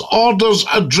Commons orders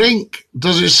a drink,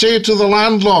 does he say to the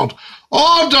landlord,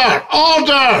 "Order,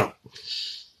 order"?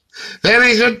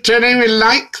 Very good, Tony, we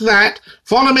like that.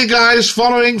 Follow me, guys,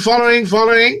 following.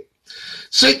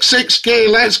 6K,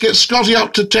 let's get Scottie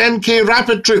up to 10K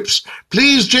rapid troops.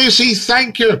 Please, JC,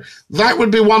 thank you. That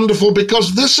would be wonderful,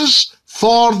 because this is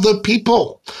for the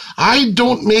people. I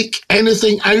don't make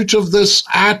anything out of this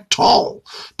at all,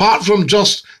 apart from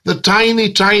just the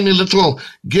tiny, tiny little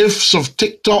gifs of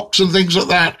TikToks and things like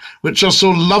that, which are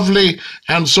so lovely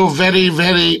and so very,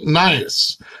 very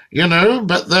nice. You know,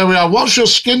 but there we are. What's your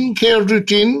skincare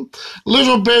routine?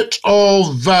 Little bit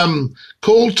of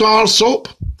coal tar soap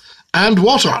and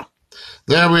water.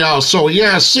 There we are. So,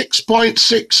 yeah,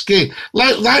 6.6K.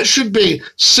 That should be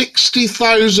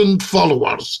 60,000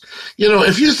 followers. You know,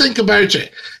 if you think about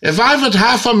it, if I've had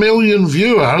 500,000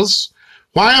 viewers,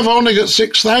 why have I only got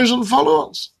 6,000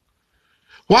 followers?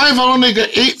 Why have I only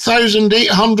got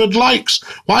 8,800 likes?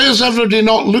 Why has everybody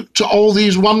not looked at all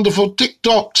these wonderful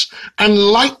TikToks and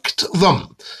liked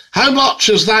them? How much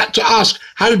is that to ask?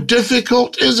 How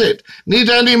difficult is it? Need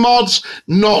any mods?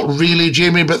 Not really,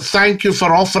 Jamie, but thank you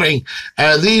for offering.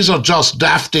 These are just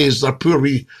dafties. They're poor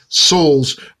wee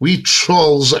souls, wee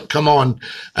trolls that come on,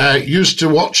 used to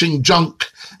watching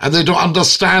junk, and they don't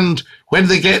understand when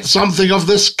they get something of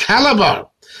this caliber.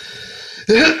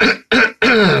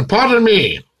 Pardon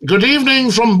me. Good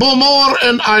evening from Beaumore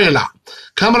in Isla.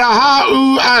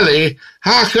 Kamraha Ali,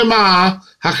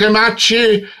 Hakemachi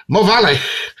Movalich.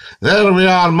 There we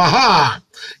are, Maha.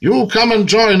 You come and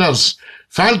join us.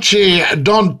 Falchi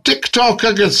don TikTok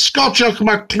against Scottish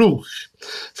McClue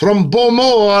from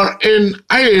Beaumore in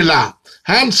Isla.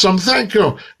 Handsome, thank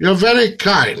you. You're very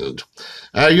kind.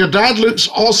 Your dad looks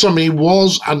awesome. He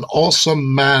was an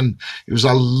awesome man. He was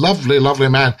a lovely, lovely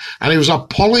man. And he was a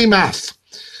polymath.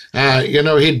 You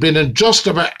know, he'd been in just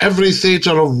about every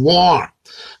theatre of war.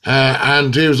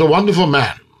 And he was a wonderful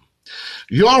man.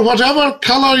 You're whatever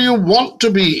colour you want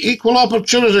to be. Equal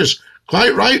opportunities.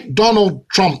 Quite right, Donald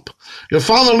Trump. Your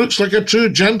father looks like a true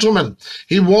gentleman.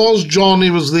 He was, John. He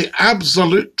was the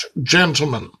absolute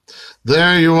gentleman.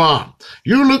 There you are.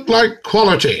 You look like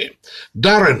quality.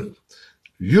 Darren.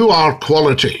 You are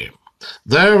quality.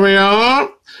 There we are.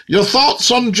 Your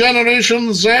thoughts on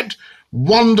Generation Z?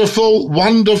 Wonderful,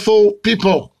 wonderful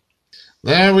people.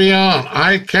 There we are.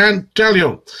 I can't tell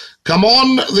you. Come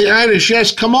on, the Irish.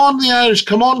 Yes, come on, the Irish.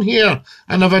 Come on here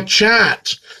and have a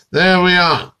chat. There we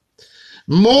are.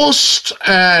 Most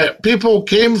people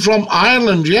came from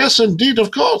Ireland. Yes, indeed,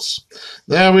 of course.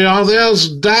 There we are. There's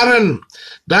Darren.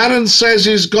 Darren says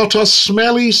he's got a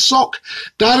smelly sock.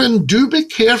 Darren, do be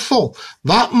careful.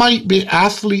 That might be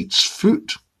athlete's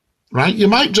foot, right? You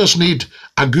might just need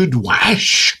a good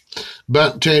wash.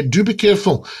 But do be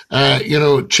careful. You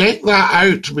know, check that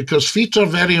out, because feet are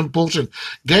very important.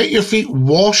 Get your feet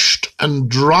washed and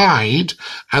dried,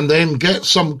 and then get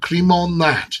some cream on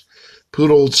that.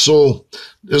 Poor old soul.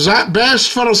 Is that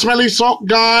best for a smelly sock,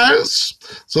 guys?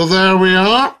 So there we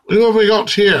are. Who have we got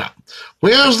here?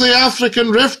 Where's the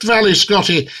African Rift Valley,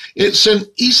 Scottie? It's in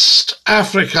East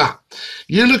Africa.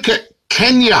 You look at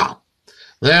Kenya.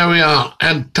 There we are.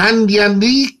 And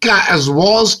Tanganyika, as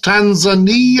was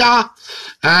Tanzania,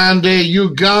 and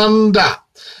Uganda.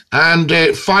 And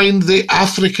find the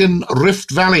African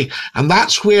Rift Valley. And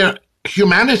that's where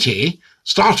humanity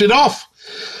started off.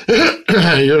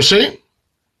 You see?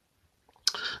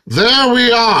 There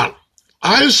we are.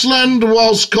 Iceland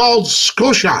was called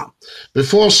Scotia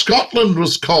before Scotland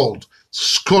was called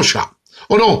Scotia.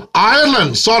 Oh, no,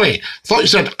 Ireland, sorry. I thought you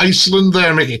said Iceland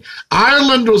there, Mickey.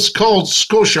 Ireland was called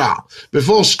Scotia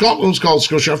before Scotland was called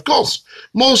Scotia. Of course,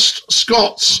 most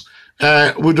Scots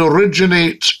would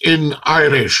originate in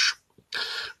Irish.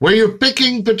 Were you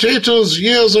picking potatoes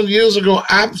years and years ago?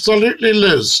 Absolutely,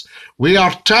 Liz. We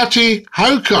are tatty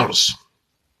howkers.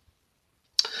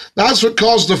 That's what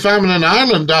caused the famine in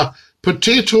Ireland, a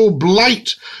potato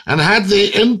blight. And had they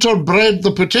interbred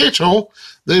the potato,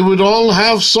 they would all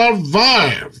have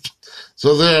survived.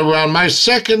 So there we are. My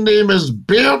second name is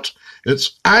Beard,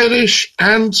 It's Irish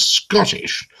and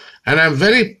Scottish. And I'm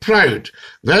very proud.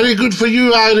 Very good for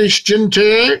you, Irish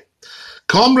Ginte.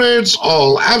 Comrades,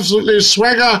 all absolutely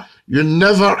swagger. You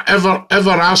never, ever, ever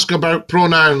ask about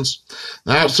pronouns.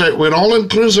 That's it. We're all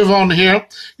inclusive on here.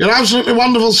 You're absolutely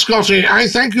wonderful, Scottie. I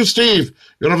thank you, Steve.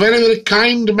 You're a very, very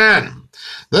kind man.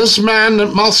 This man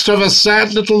must have a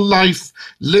sad little life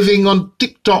living on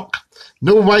TikTok.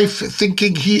 No wife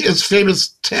thinking he is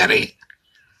famous Terry.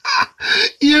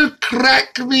 You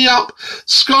crack me up.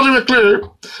 Scottie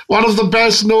McClue, one of the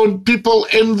best known people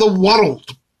in the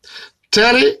world.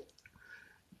 Terry,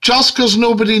 just because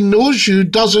nobody knows you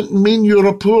doesn't mean you're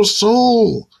a poor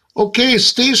soul. Okay,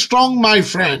 stay strong, my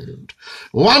friend.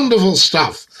 Wonderful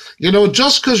stuff. You know,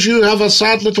 just because you have a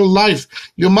sad little life,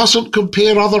 you mustn't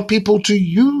compare other people to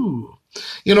you.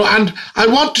 You know, and I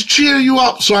want to cheer you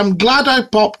up, so I'm glad I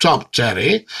popped up,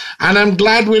 Terry, and I'm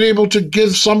glad we're able to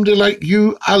give somebody like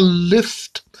you a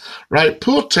lift. Right,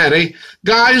 poor Terry.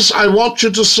 Guys, I want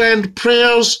you to send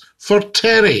prayers for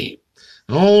Terry.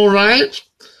 All right?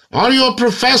 Are you a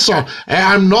professor?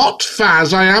 I'm not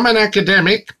Faz, I am an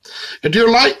academic. Do you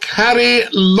like Harry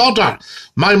Lauder?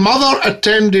 My mother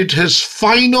attended his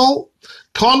final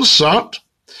concert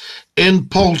in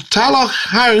Poltalloch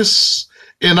House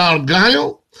in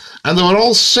Argyll, and they were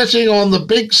all sitting on the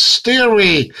big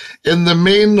stairway in the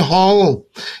main hall.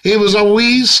 He was a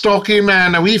wee stocky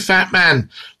man, a wee fat man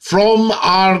from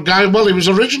Argyll. Well, he was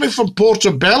originally from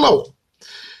Portobello.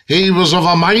 He was of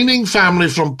a mining family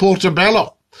from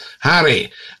Portobello,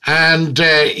 Harry, and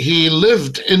he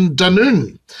lived in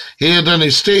Dunoon. He had an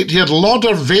estate. He had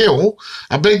Lauder Vale,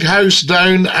 a big house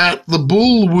down at the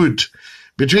Bullwood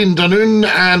between Dunoon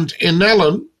and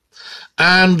Inellin.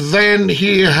 And then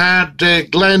he had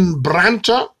Glen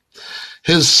Branter.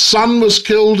 His son was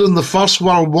killed in the First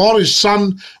World War. His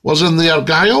son was in the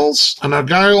Argylls, an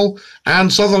Argyll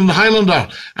and Southern Highlander.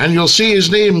 And you'll see his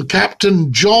name,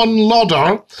 Captain John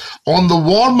Lauder, on the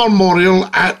War Memorial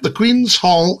at the Queen's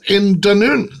Hall in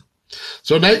Dunoon.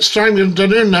 So next time you're in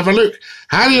Dunoon, have a look.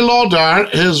 Harry Lauder,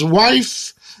 his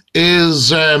wife,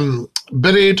 is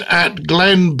buried at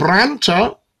Glen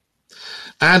Branter,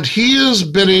 and he is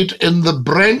buried in the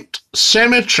Brent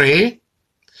Cemetery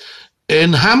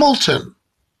in Hamilton.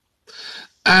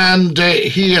 And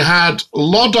he had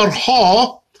Lauder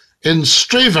Hall in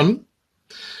Straven.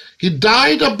 He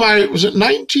died about, was it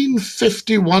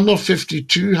 1951 or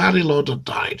 52? Harry Lauder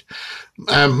died.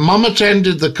 Mum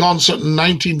attended the concert in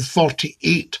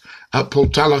 1948 at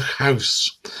Poltalloch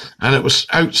House, and it was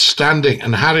outstanding,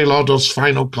 and Harry Lauder's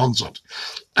final concert.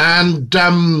 And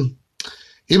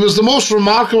he was the most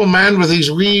remarkable man with his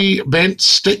wee bent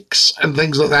sticks and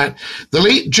things like that. The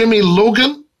late Jimmy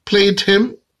Logan played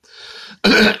him,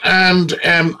 and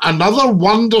another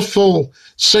wonderful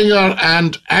singer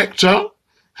and actor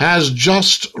has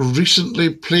just recently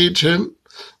played him.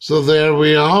 So there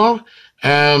we are.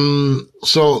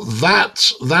 So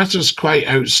that is quite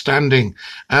outstanding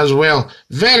as well.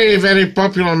 Very, very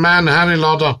popular man, Harry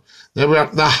Lauder. They were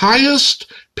the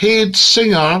highest paid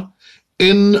singer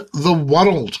in the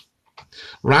world,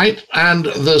 right? And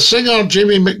the singer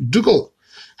Jamie McDougall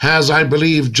has, I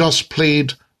believe, just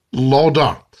played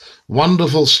Lauder.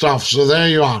 Wonderful stuff. So there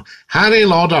you are. Harry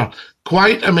Lauder,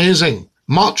 quite amazing.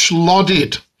 Much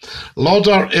lauded.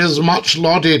 Lauder is much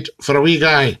lauded for a wee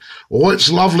guy. Oh, it's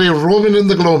lovely roaming in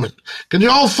the gloaming. Can you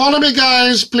all follow me,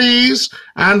 guys, please?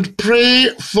 And pray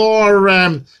for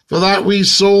that wee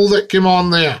soul that came on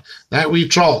there, that wee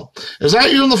troll. Is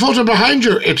that you in the photo behind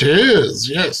you? It is,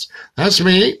 yes. That's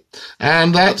me.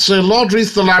 And that's Lord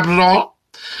Reith the Labrador.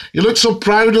 You look so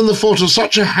proud in the photo,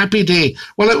 such a happy day.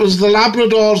 Well, it was the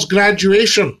Labrador's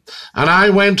graduation, and I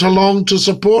went along to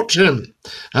support him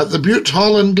at the Bute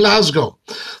Hall in Glasgow.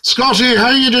 Scottie,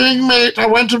 how you doing, mate? I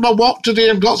went on my walk today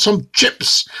and got some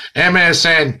chips.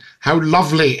 MSN. How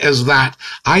lovely is that?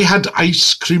 I had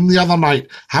ice cream the other night.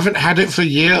 Haven't had it for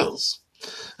years.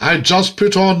 I just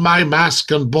put on my mask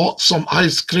and bought some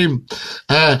ice cream.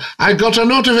 I got a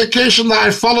notification that I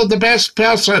followed the best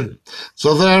person.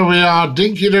 So there we are,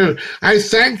 Dinky-Doo. I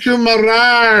thank you,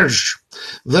 Mirage.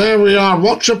 There we are.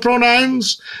 What's your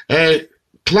pronouns?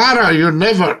 Clara, you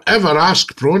never, ever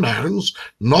ask pronouns.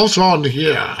 Not on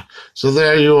here. So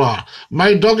there you are.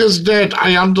 My dog is dead.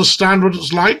 I understand what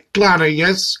it's like, Clara.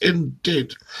 Yes,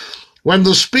 indeed. When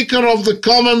the Speaker of the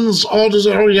Commons orders...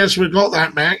 Oh, yes, we got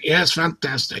that, Mac. Yes,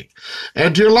 fantastic.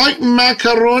 Do you like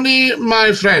macaroni,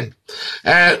 my friend?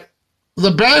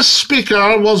 The best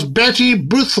speaker was Betty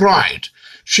Boothroyd.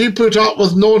 She put up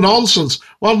with no nonsense.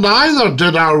 Well, neither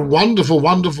did our wonderful,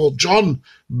 wonderful John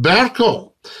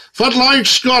Bercow. Fud like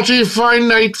Scottie, fine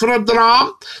night for a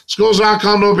dram. S'cause I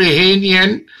can no be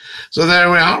hanging. So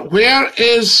there we are. Where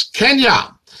is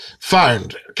Kenya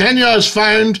found? Kenya is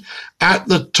found at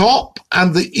the top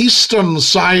and the eastern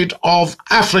side of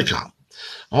Africa.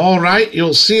 All right,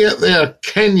 you'll see it there,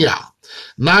 Kenya.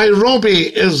 Nairobi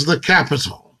is the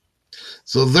capital.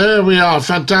 So there we are,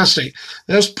 fantastic.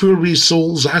 There's poor wee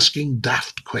souls asking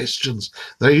daft questions.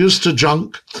 They're used to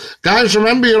junk. Guys,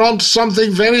 remember you're on to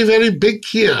something very, very big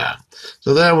here.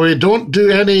 So there, we don't do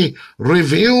any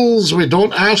reveals. We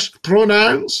don't ask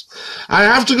pronouns. I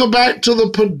have to go back to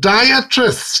the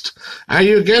podiatrist. Are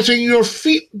you getting your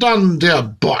feet done, dear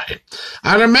boy?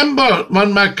 I remember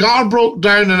when my car broke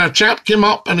down and a chap came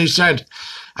up and he said,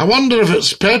 I wonder if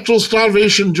it's petrol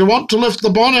starvation. Do you want to lift the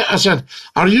bonnet? I said,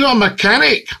 are you a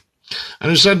mechanic? And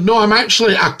he said, no, I'm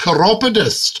actually a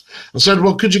chiropodist. I said,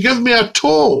 well, could you give me a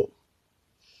tow?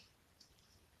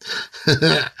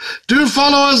 Do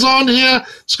follow us on here.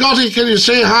 Scottie, can you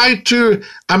say hi to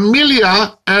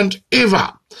Amelia and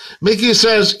Eva? Mickey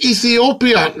says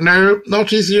Ethiopia. No,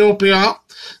 not Ethiopia.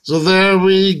 So there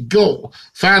we go.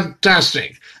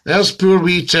 Fantastic. There's poor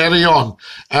wee Terry on.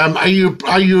 Are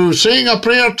you saying a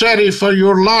prayer, Terry, for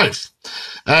your life?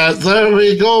 There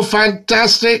we go.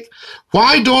 Fantastic.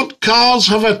 Why don't cars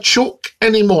have a choke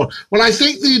anymore? Well, I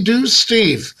think they do,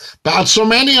 Steve, but so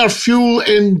many are fuel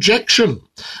injection,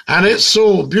 and it's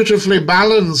so beautifully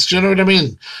balanced, you know what I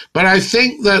mean? But I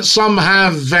think that some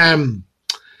have,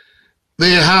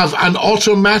 they have an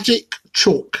automatic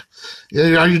choke.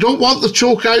 You don't want the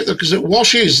choke out there because it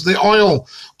washes the oil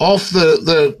off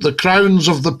the crowns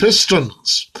of the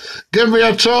pistons. Give me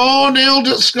a toe, nailed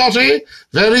it, Scottie.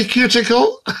 Very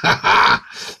cuticle.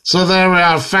 So there we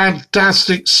are,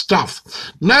 fantastic stuff.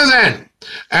 Now then,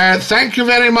 thank you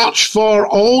very much for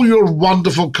all your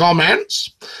wonderful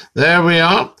comments. There we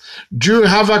are. Do you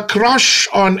have a crush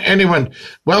on anyone?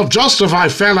 Well, just if I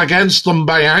fell against them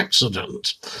by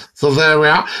accident. So there we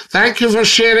are. Thank you for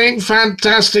sharing.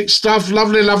 Fantastic stuff.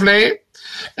 Lovely, lovely.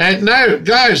 Now,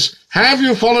 guys, have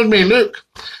you followed me? Look,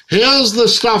 here's the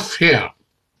stuff here.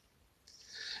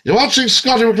 You're watching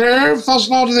Scottie McClue, first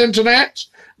law of the internet,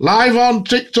 live on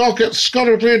TikTok at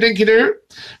Scottie McClue Dinky-Doo.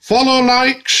 Follow,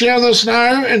 like, share this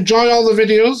now, enjoy all the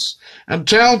videos, and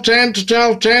tell 10 to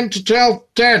tell 10 to tell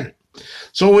 10.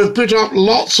 So we've put up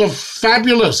lots of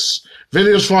fabulous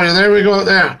videos for you. There we go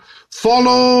there.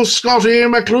 Follow Scottie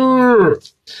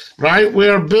McClue. Right,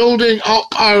 we're building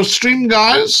up our stream,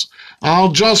 guys.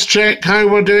 I'll just check how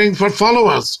we're doing for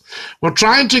followers. We're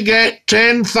trying to get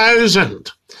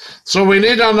 10,000. So we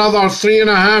need another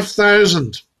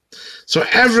 3,500. So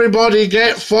everybody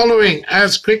get following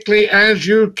as quickly as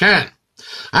you can.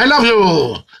 I love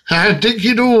you.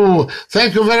 Dinky-Doo.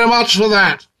 Thank you very much for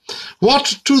that.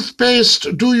 What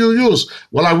toothpaste do you use?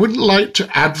 Well, I wouldn't like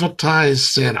to advertise,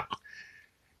 Sarah.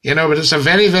 You know, but it's a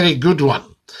very, very good one.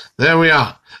 There we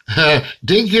are.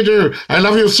 Dinky-Doo, I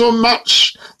love you so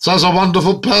much, says a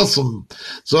wonderful person.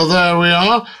 So there we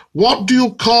are. What do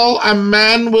you call a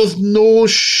man with no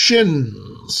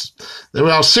shins? There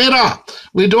we are. Sarah,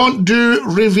 we don't do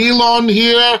reveal on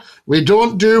here. We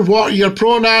don't do what are your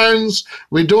pronouns.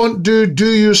 We don't do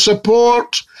you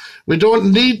support. We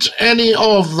don't need any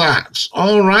of that.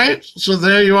 All right? So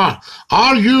there you are.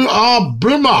 Are you a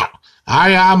boomer? I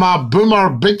am a boomer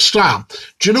big style.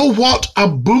 Do you know what a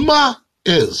boomer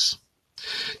is?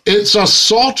 It's a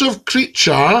sort of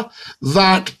creature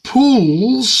that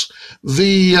pulls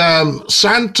the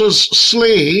Santa's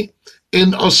sleigh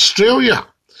in Australia.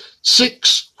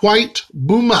 6 white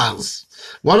boomers.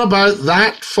 What about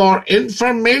that for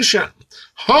information?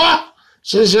 Huh?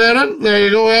 Says Aaron. There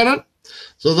you go, Aaron.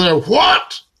 So there,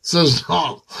 what? Says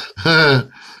Don.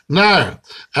 Now,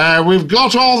 we've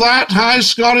got all that. Hi,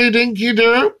 Scottie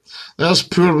Dinky-Doo. There's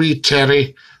poor wee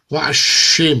Terry. What a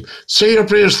shame. Say your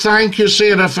prayers. Thank you,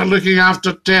 Sarah, for looking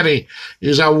after Terry.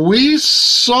 He's a wee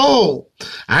soul,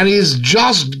 and he's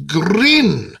just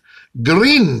green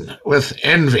with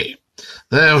envy.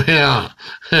 There we are.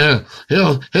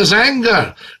 His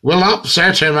anger will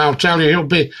upset him, I'll tell you. He'll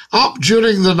be up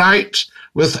during the night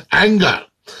with anger.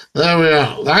 There we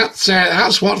are.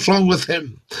 That's what's wrong with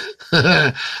him.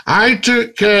 I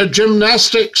took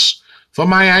gymnastics for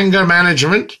my anger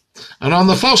management, and on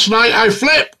the first night I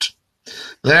flipped.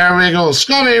 There we go.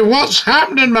 Scottie, what's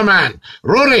happening, my man?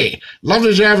 Rory,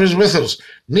 lovely to have you with us.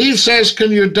 Neve says,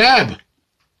 can you dab? Of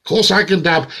course I can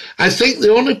dab. I think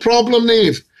the only problem,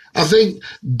 Neve, I think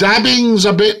dabbing's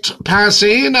a bit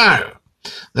passé now.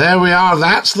 There we are.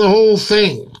 That's the whole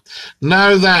thing.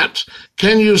 Now that,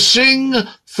 can you sing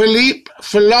Philippe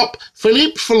Philop?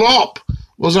 Philippe Philop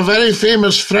was a very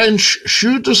famous French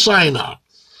shoe designer.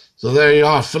 So there you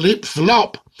are, Philippe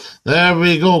Flop. There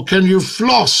we go. Can you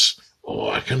floss? Oh,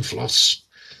 I can floss.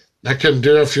 I can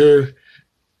do a few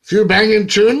banging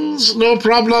tunes, no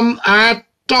problem at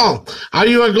all. Are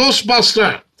you a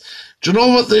Ghostbuster? Do you know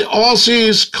what the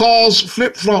Aussies calls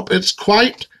flip-flop? It's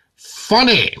quite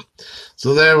funny.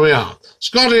 So there we are.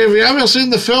 Scottie, have you ever seen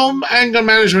the film Anger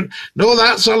Management? No,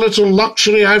 that's a little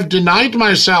luxury I've denied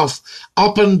myself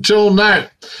up until now.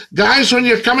 Guys, when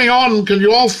you're coming on, can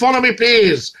you all follow me,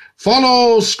 please?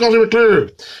 Follow Scottie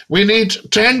McClue. We need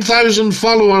 10,000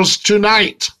 followers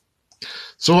tonight.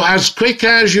 So as quick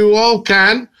as you all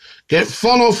can, get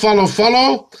follow.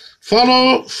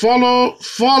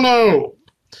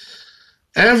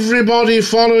 Everybody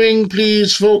following,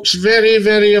 please, folks. Very,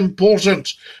 very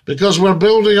important, because we're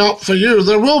building up for you.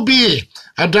 There will be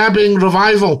a dabbing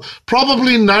revival,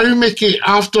 probably now, Mickey,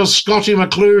 after Scottie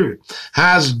McClue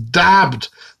has dabbed.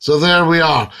 So there we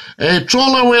are.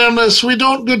 Troll awareness, we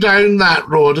don't go down that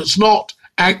road. It's not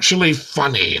actually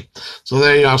funny. So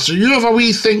there you are. So you have a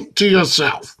wee think to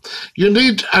yourself. You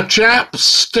need a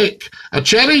chapstick, a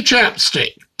cherry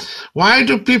chapstick. Why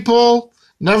do people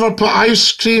never put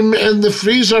ice cream in the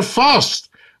freezer first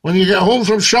when you get home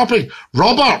from shopping?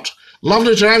 Robert,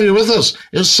 lovely to have you with us.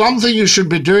 It's something you should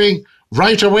be doing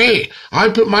right away. I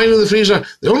put mine in the freezer.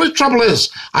 The only trouble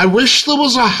is, I wish there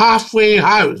was a halfway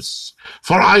house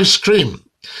for ice cream,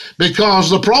 because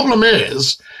the problem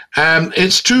is,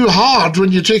 it's too hard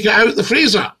when you take it out the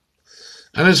freezer.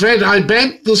 And it's very, I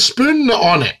bent the spoon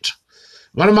on it.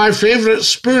 One of my favourite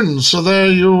spoons, so there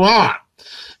you are.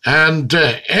 And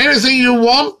anything you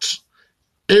want,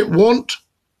 it won't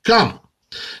come.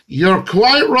 You're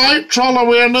quite right, troll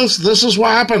awareness. This is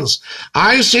what happens.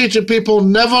 I say to people,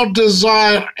 never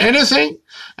desire anything,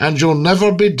 and you'll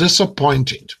never be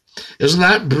disappointed. Isn't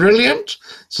that brilliant?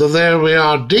 So there we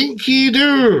are,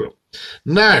 Dinky-Doo.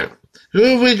 Now, who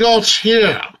have we got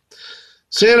here?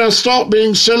 Sarah, stop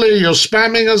being silly. You're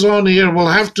spamming us on here. We'll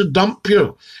have to dump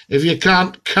you if you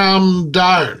can't calm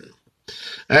down.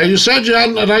 You said you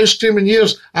hadn't had ice cream in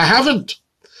years. I haven't.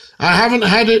 I haven't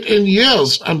had it in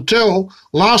years until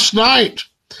last night.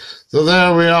 So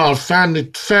there we are.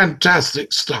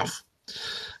 Fantastic stuff.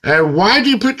 Why do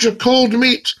you put your cold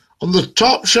meat on the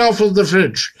top shelf of the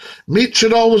fridge? Meat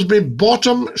should always be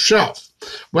bottom shelf.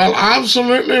 Well,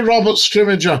 absolutely, Robert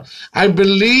Scrimmager. I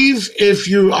believe if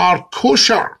you are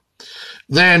kosher,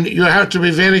 then you have to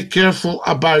be very careful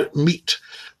about meat,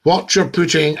 what you're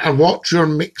putting and what you're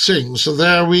mixing. So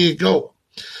there we go.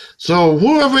 So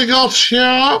who have we got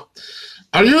here?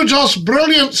 Are you just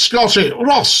brilliant, Scottie?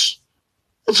 Ross,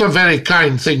 that's a very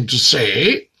kind thing to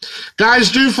say. Guys,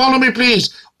 do follow me,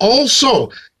 please. Also,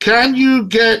 can you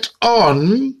get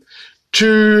on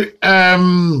to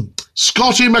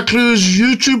Scottie McClue's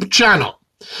YouTube channel?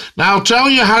 Now, I'll tell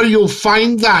you how you'll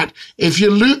find that. If you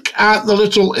look at the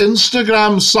little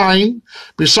Instagram sign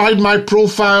beside my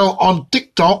profile on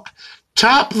TikTok,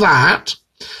 tap that,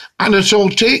 and it'll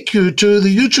take you to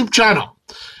the YouTube channel.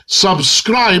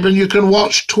 Subscribe, and you can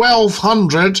watch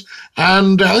 1,200,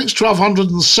 and I think it's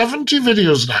 1,270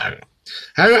 videos now.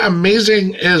 How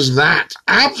amazing is that?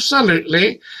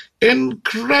 Absolutely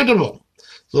incredible.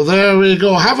 So there we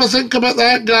go. Have a think about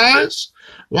that, guys.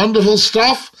 Wonderful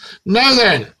stuff. Now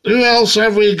then, who else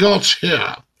have we got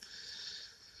here?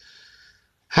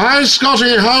 Hi,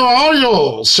 Scottie, how are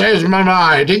you? Says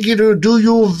Mamai. Dinky-Doo, do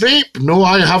you vape? No,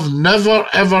 I have never,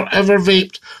 ever, ever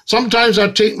vaped. Sometimes I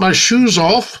take my shoes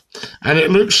off, and it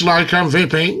looks like I'm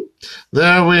vaping.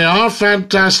 There we are.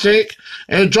 Fantastic.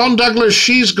 John Douglas,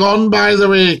 she's gone, by the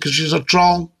way, because she's a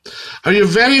troll. Are you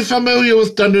very familiar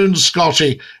with Dunoon,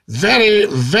 Scottie? Very,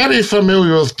 very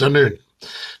familiar with Dunoon.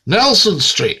 Nelson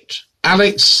Street,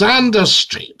 Alexander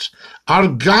Street,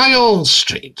 Argyle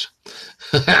Street.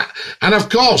 And of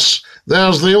course,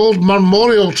 there's the old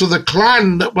memorial to the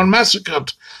clan that were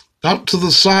massacred up to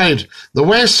the side, the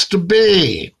West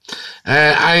Bay.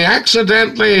 I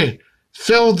accidentally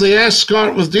filled the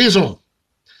escort with diesel.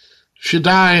 She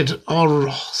died. Oh,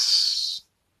 Ross.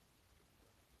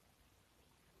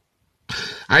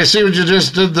 I see what you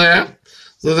just did there.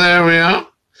 So there we are.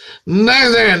 Now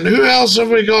then, who else have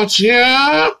we got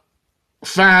here?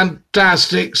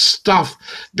 Fantastic stuff.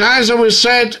 Guys, as we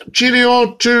said,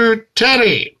 cheerio to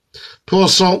Terry. Poor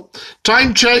soul.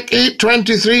 Time check,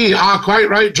 8:23. Ah, quite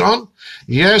right, John.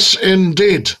 Yes,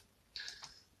 indeed.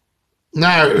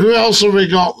 Now, who else have we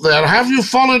got there? Have you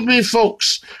followed me,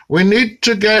 folks? We need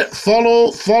to get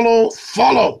follow.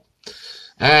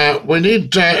 We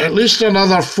need at least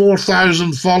another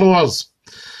 4,000 followers.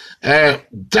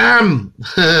 Damn.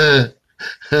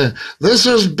 This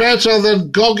is better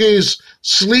than Goggy's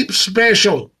sleep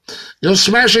special. You're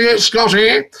smashing it,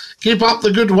 Scottie. Keep up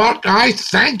the good work. I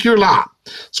thank you, lad.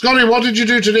 Scottie, what did you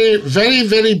do today? Very,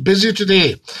 very busy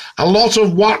today. A lot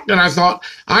of work, and I thought,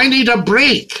 I need a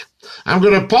break. I'm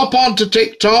going to pop on to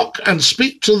TikTok and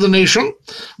speak to the nation.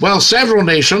 Well, several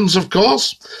nations, of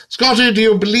course. Scottie, do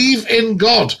you believe in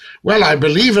God? Well, I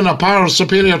believe in a power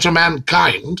superior to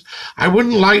mankind. I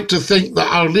wouldn't like to think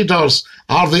that our leaders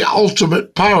are the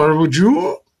ultimate power, would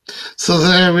you? So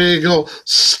there we go.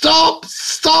 Stop,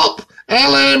 stop,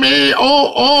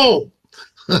 LMAOO.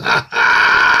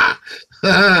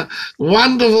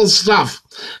 Wonderful stuff.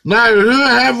 Now, who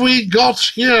have we got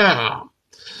here?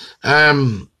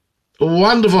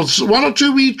 Wonderful. One or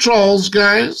two wee trolls,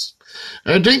 guys.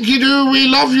 Dinky-Doo, we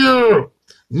love you.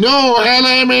 No,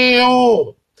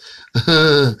 LMAO.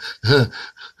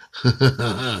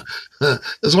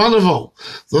 It's wonderful.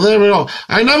 So there we go.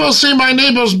 I never see my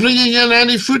neighbours bringing in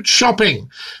any food shopping.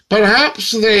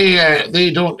 Perhaps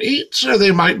they don't eat, or they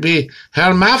might be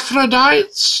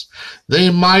hermaphrodites.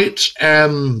 They might,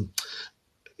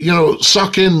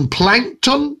 suck in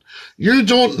plankton. You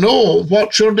don't know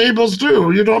what your neighbours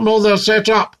do. You don't know their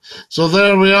setup. So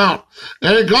there we are.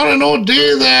 Gotta no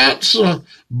day that.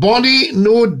 Bonnie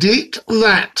no date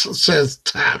that, says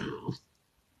Tam.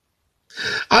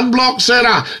 Unblock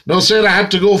Sarah. No, Sarah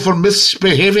had to go for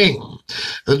misbehaving.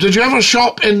 Did you ever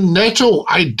shop in Netto?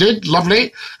 I did,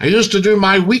 lovely. I used to do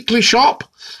my weekly shop,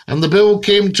 and the bill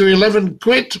came to 11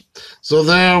 quid. So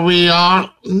there we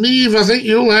are. Neve, I think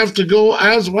you'll have to go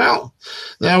as well.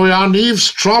 There we are.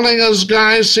 Neve's trolling us,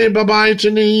 guys. Say bye-bye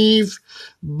to Neve.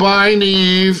 Bye,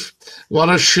 Neve. What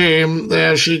a shame.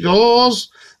 There she goes.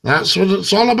 That's what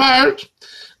it's all about.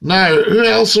 Now, who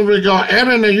else have we got?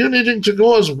 Erin, are you needing to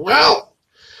go as well?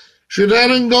 Should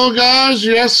Erin go, guys?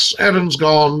 Yes, Erin's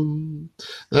gone.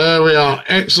 There we are.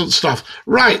 Excellent stuff.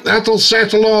 Right, that'll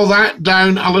settle all that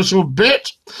down a little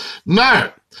bit.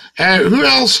 Now, who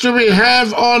else do we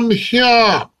have on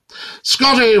here?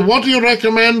 Scottie, what do you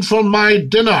recommend for my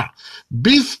dinner?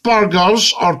 Beef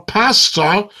burgers or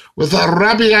pasta with a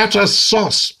arrabbiata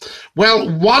sauce? Well,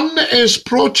 one is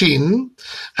protein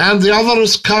and the other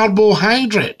is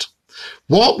carbohydrate.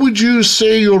 What would you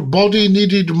say your body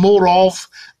needed more of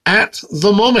at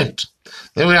the moment?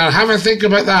 There we are. Have a think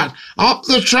about that. Up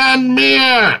the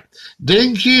Tranmere.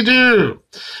 Dinky-Doo.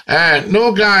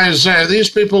 No, guys, these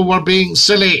people were being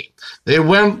silly. They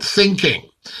weren't thinking.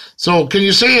 So can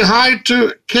you say hi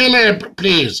to Caleb,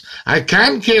 please? I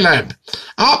can, Caleb.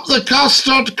 Up the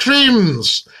custard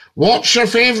creams. What's your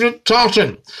favourite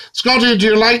tartan? Scottie, do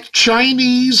you like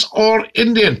Chinese or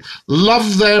Indian?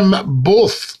 Love them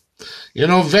both. You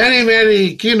know, very,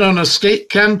 very keen on a steak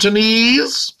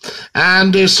Cantonese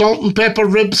and salt and pepper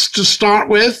ribs to start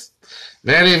with.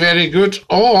 Very, very good.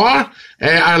 Or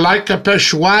I like a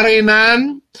Peshwari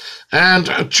naan and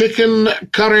a chicken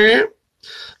curry.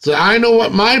 So I know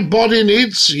what my body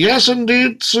needs. Yes,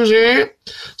 indeed, Susie.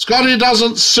 Scottie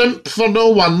doesn't simp for no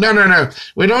one. No, no, no.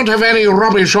 We don't have any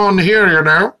rubbish on here, you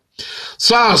know.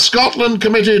 So, Scotland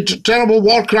committed terrible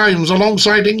war crimes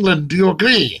alongside England. Do you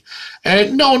agree?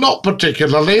 No, not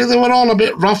particularly. They were all a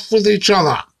bit rough with each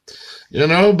other, you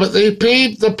know, but they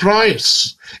paid the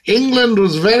price. England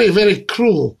was very, very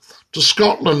cruel to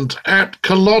Scotland at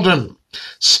Culloden.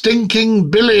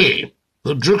 Stinking Billy,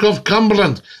 the Duke of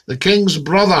Cumberland, the King's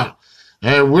brother,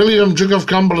 William, Duke of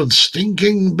Cumberland,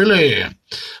 Stinking Billy.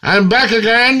 I'm back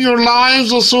again. Your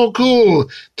lives are so cool.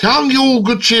 Tell you,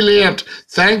 Gucci Late.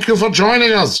 Thank you for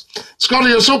joining us. Scottie,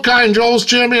 you're so kind. You always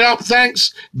cheer me up.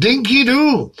 Thanks.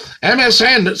 Dinky-Doo.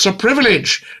 MSN, it's a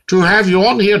privilege to have you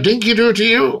on here. Dinky-Doo to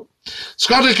you.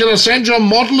 Scottie, can I send you a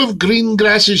model of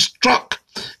Greengrass's truck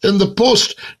in the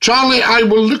post? Charlie, I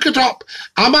will look it up.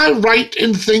 Am I right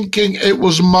in thinking it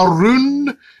was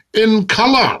maroon in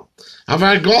colour? Have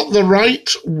I got the right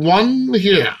one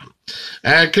here?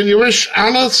 Can you wish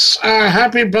Alice a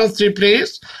happy birthday,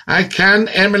 please? I can,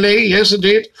 Emily. Yes,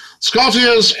 indeed. Scottie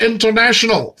is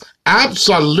international.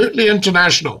 Absolutely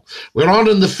international. We're on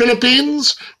in the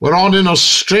Philippines. We're on in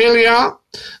Australia.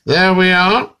 There we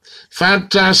are.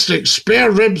 Fantastic.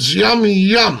 Spare ribs, yum,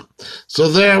 yum. So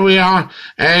there we are.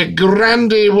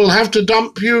 Grandy, we'll have to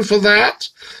dump you for that.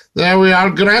 There we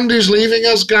are. Grandy's leaving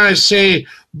us, guys. Say,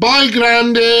 bye,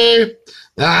 Grandy.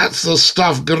 That's the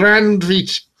stuff.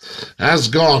 Grandvit has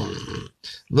gone.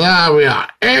 There we are.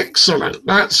 Excellent.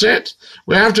 That's it.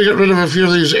 We have to get rid of a few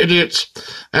of these idiots.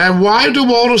 And why do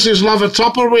walruses love a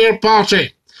Tupperware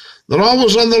party? They're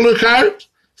always on the lookout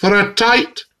for a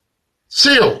tight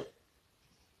seal.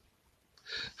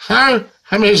 How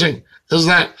amazing is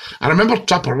that I remember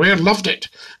Tupperware, loved it.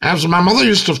 As my mother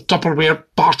used to have Tupperware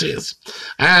parties,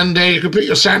 and you could put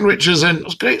your sandwiches in. It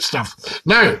was great stuff.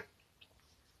 Now,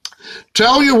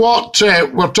 tell you what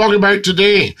we're talking about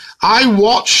today. I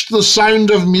watched The Sound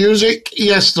of Music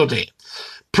yesterday.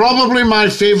 Probably my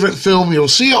favourite film. You'll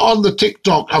see it on the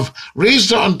TikTok. I've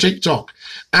raised it on TikTok.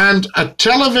 And a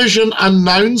television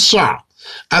announcer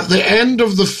at the end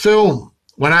of the film,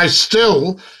 when I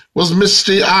still was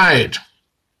misty-eyed,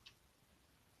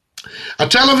 a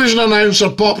television announcer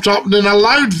popped up and in a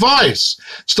loud voice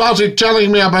started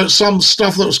telling me about some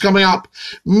stuff that was coming up,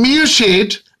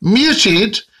 muted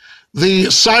the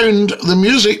sound, the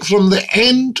music from the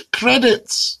end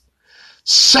credits.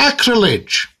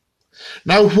 Sacrilege.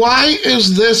 Now, why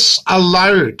is this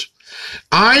allowed?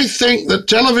 I think that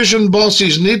television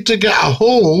bosses need to get a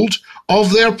hold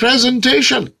of their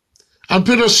presentation and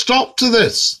put a stop to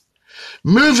this.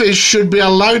 Movies should be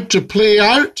allowed to play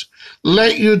out,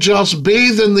 let you just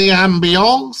bathe in the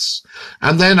ambience,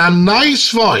 and then a nice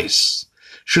voice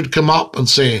should come up and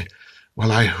say,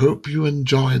 well, I hope you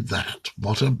enjoyed that.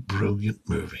 What a brilliant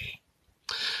movie.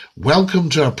 Welcome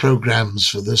to our programs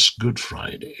for this Good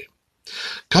Friday.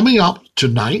 Coming up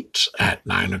tonight at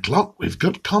 9 o'clock, we've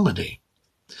got comedy.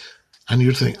 And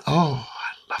you think, oh,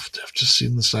 I loved it. I've just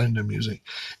seen The Sound of Music.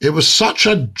 It was such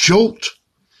a jolt.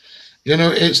 You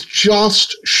know, it's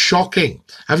just shocking.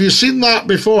 Have you seen that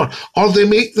before? Or they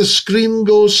make the screen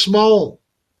go small.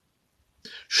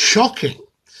 Shocking.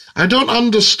 I don't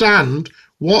understand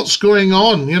what's going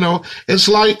on. You know, it's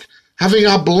like having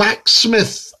a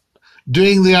blacksmith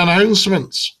doing the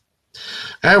announcements.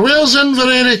 Where's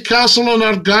Inverary Castle in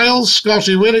Argyll,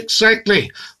 Scottie? Where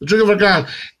exactly? The Duke of Argyll.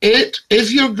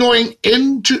 If you're going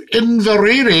into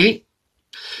Inverary,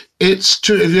 if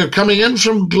you're coming in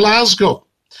from Glasgow,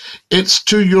 it's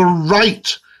to your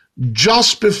right,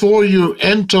 just before you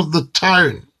enter the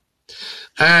town.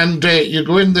 And you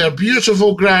go in there,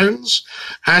 beautiful grounds,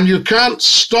 and you can't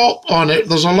stop on it.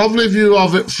 There's a lovely view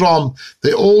of it from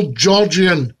the old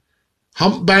Georgian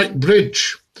humpback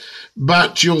bridge.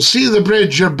 But you'll see the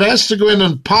bridge. You're best to go in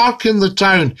and park in the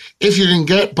town if you can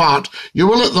get parked. You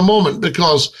will at the moment,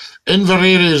 because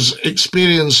Inverere's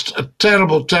experienced a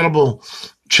terrible, terrible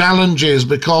challenges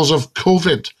because of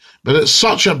COVID. But it's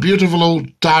such a beautiful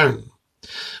old town.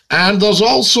 And there's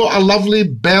also a lovely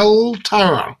bell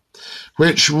tower,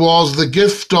 which was the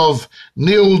gift of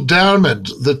Neil Dermot,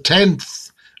 the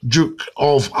 10th Duke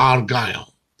of Argyll.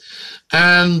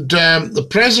 And the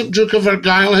present Duke of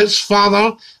Argyll, his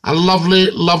father, a lovely,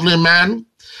 lovely man,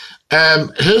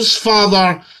 his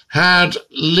father had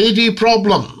lady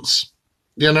problems,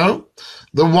 you know,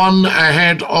 the one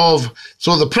ahead of,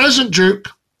 so the present Duke,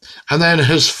 and then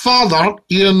his father,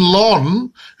 Ian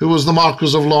Lorne, who was the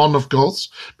Marquis of Lorne, of course,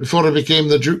 before he became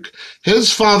the Duke,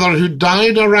 his father, who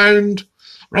died around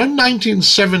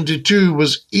 1972,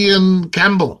 was Ian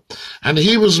Campbell, and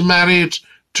he was married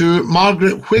to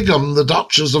Margaret Whigham, the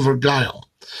Duchess of Argyll.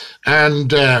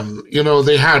 And, you know,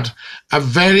 they had a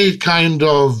very kind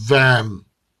of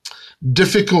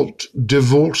difficult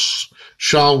divorce,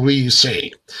 shall we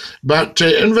say. But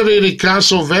Inverary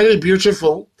Castle, very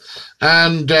beautiful.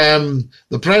 And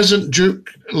the present Duke,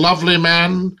 lovely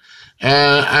man,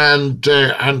 and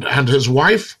his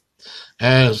wife.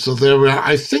 So there were,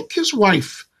 I think his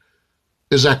wife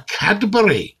is a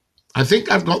Cadbury. I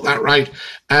think I've got that right.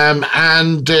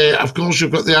 Of course,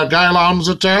 you've got the Argyll Arms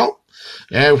Hotel.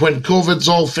 When COVID's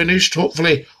all finished,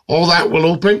 hopefully all that will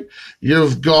open.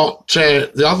 You've got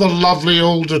the other lovely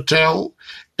old hotel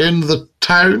in the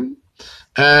town.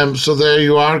 So there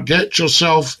you are. Get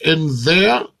yourself in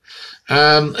there.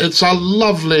 It's a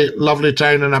lovely, lovely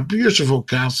town and a beautiful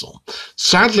castle.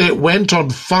 Sadly, it went on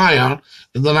fire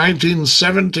in the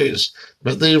 1970s,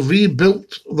 but they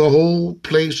rebuilt the whole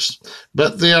place.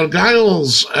 But the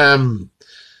Argylls,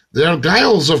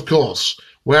 of course,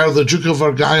 were the Duke of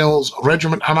Argyll's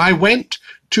regiment, and I went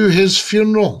to his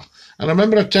funeral. And I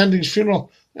remember attending his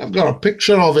funeral. I've got a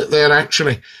picture of it there,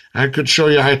 actually. I could show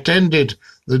you. I attended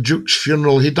the Duke's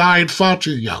funeral. He died far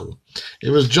too young. He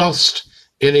was just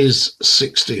in his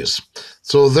 60s.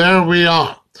 So there we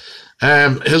are.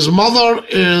 His mother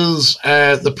is,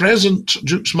 the present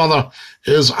Duke's mother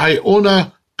is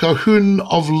Iona Cahoon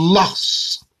of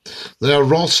Luss, their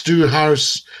Rossdew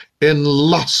house in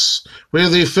Luss, where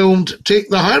they filmed Take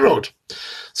the High Road.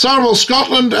 Sir, will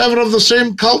Scotland ever have the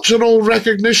same cultural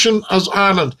recognition as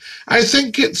Ireland? I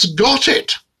think it's got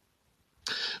it.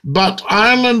 But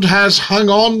Ireland has hung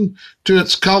on to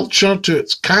its culture, to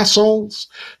its castles,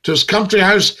 to its country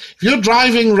house. If you're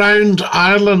driving round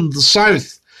Ireland, the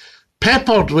south,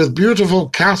 peppered with beautiful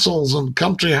castles and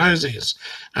country houses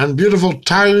and beautiful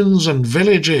towns and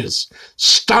villages.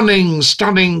 Stunning,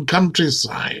 stunning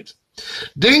countryside.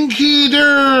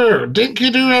 Dinky-Doo!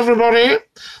 Dinky-Doo, everybody.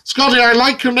 Scottie, I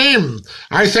like your name.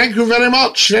 I thank you very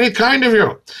much. Very kind of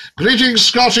you. Greetings,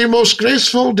 Scottie, most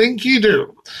graceful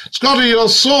Dinky-Doo. Scottie, you're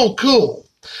so cool.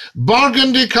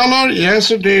 Burgundy colour,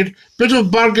 yes indeed. Bit of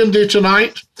burgundy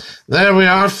tonight. There we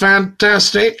are,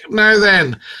 fantastic. Now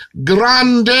then,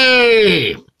 grande.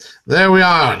 There we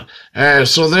are.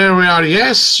 So there we are,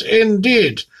 yes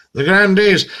indeed. The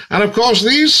grandees. And of course,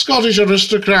 these Scottish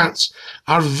aristocrats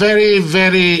are very,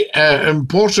 very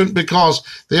important because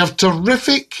they have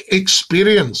terrific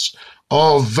experience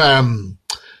of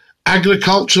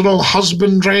agricultural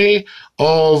husbandry,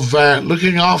 of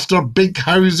looking after big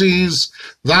houses,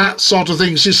 that sort of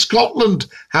thing. See, Scotland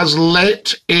has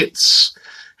let its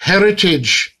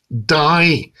heritage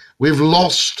die. We've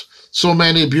lost so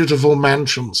many beautiful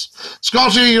mansions.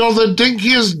 Scottie, you're the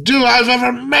dinkiest do I've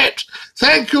ever met.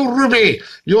 Thank you, Ruby.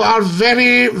 You are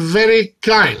very, very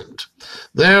kind.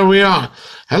 There we are.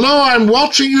 Hello, I'm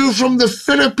watching you from the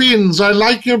Philippines. I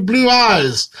like your blue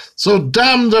eyes. So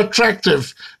damned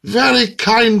attractive. Very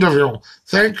kind of you.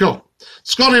 Thank you.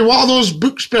 Scottie, what are those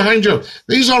books behind you?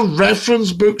 These are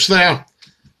reference books there.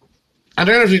 I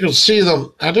don't know if you can see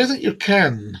them. I don't think you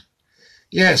can.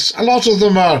 Yes, a lot of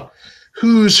them are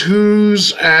Who's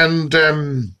Who's and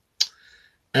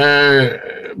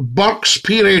Burke's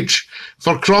Peerage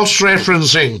for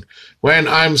cross-referencing when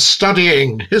I'm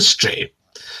studying history.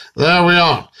 There we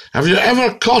are. Have you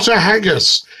ever caught a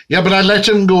haggis? Yeah, but I let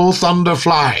him go,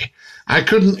 Thunderfly. I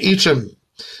couldn't eat him.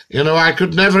 You know, I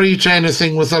could never eat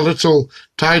anything with a little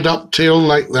tied-up tail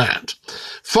like that.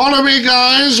 Follow me,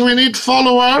 guys. We need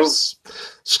followers.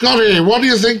 Scottie, what do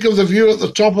you think of the view at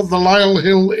the top of the Lisle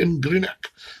Hill in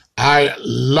Greenock? I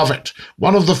love it.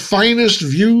 One of the finest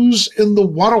views in the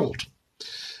world.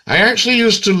 I actually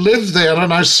used to live there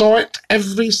and I saw it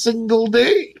every single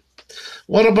day.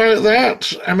 What about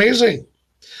that? Amazing.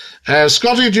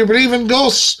 Scottie, do you believe in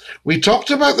ghosts? We talked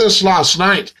about this last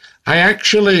night. I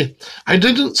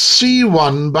didn't see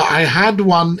one, but I had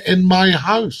one in my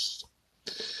house.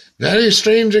 Very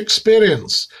strange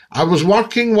experience. I was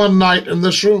working one night in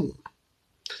this room,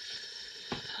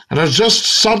 and I just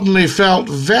suddenly felt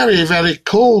very, very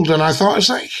cold, and I thought, is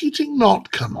that heating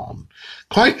not come on?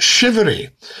 Quite shivery.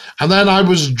 And then I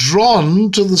was drawn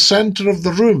to the centre of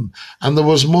the room, and there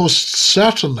was most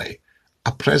certainly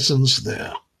a presence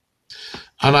there.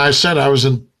 And I said, I was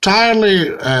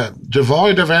entirely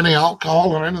devoid of any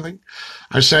alcohol or anything.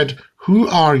 I said, who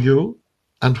are you,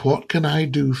 and what can I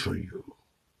do for you?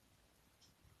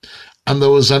 And there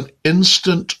was an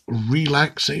instant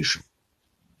relaxation.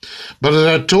 But as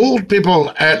I told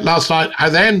people last night, I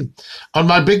then, on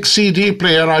my big CD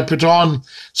player, I put on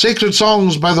Sacred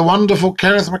Songs by the wonderful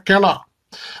Kenneth McKellar.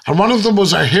 And one of them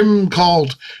was a hymn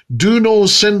called Do No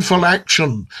Sinful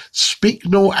Action, Speak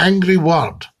No Angry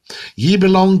Word. Ye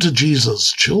belong to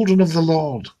Jesus, children of the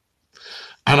Lord.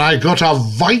 And I got a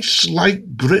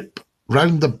vice-like grip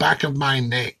round the back of my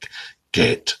neck.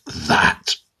 Get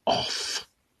that off.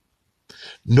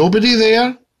 Nobody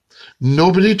there,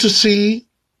 nobody to see,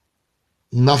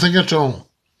 nothing at all.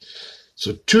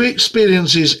 So 2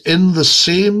 experiences in the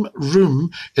same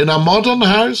room in a modern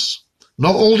house,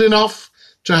 not old enough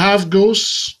to have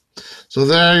ghosts. So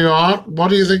there you are. What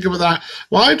do you think about that?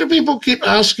 Why do people keep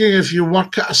asking if you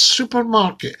work at a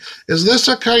supermarket? Is this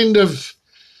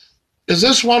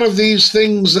one of these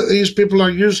things that these people are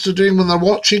used to doing when they're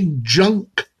watching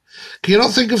junk? Can you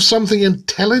not think of something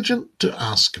intelligent to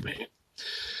ask me?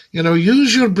 You know,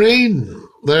 use your brain.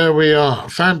 There we are.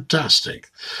 Fantastic.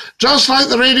 Just like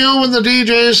the radio when the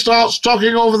DJ starts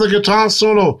talking over the guitar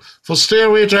solo for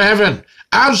Stairway to Heaven.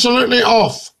 Absolutely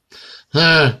off.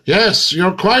 Yes,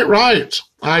 you're quite right,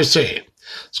 I say.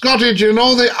 Scottie, do you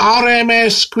know the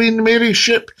RMS Queen Mary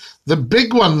ship? The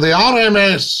big one, the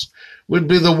RMS, would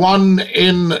be the one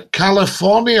in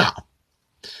California.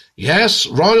 Yes,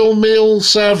 Royal Mail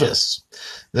Service.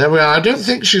 There we are. I don't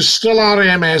think she's still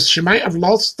RMS. She might have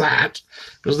lost that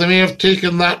because they may have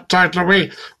taken that title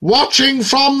away. Watching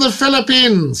from the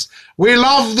Philippines. We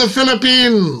love the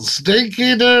Philippines.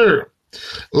 Dinky-Doo.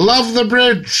 Love the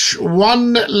bridge.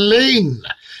 1 lane.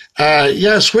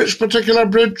 Yes, which particular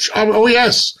bridge? Oh,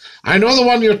 yes. I know the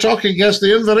one you're talking. Yes,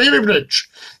 the Inverary Bridge.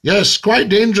 Yes, quite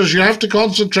dangerous. You have to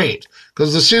concentrate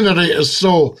because the scenery is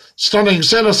so stunning.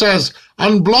 Sarah says,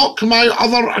 unblock my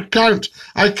other account.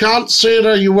 I can't,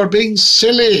 Sarah. You were being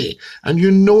silly. And you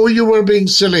know you were being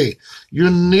silly. You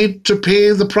need to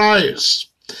pay the price.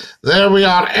 There we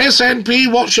are.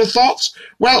 SNP, what's your thoughts?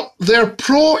 Well, they're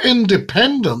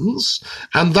pro-independence,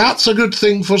 and that's a good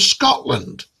thing for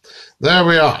Scotland. There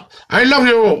we are. I love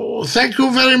you. Thank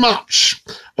you very much.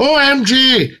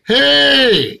 OMG.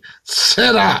 Hey,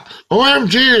 Sarah.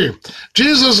 OMG.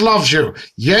 Jesus loves you.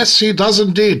 Yes, he does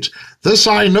indeed. This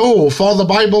I know, for the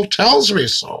Bible tells me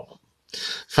so.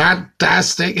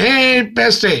 Fantastic. Hey,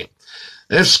 bestie.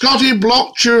 If Scottie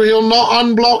blocked you, he'll not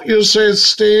unblock you, says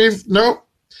Steve. No.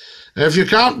 If you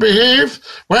can't behave,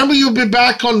 when will you be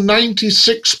back on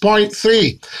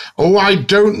 96.3? Oh, I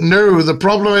don't know. The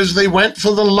problem is they went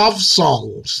for the love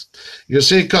songs. You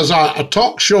see, because a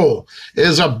talk show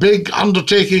is a big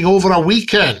undertaking over a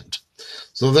weekend.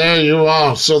 So there you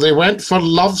are. So they went for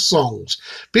love songs.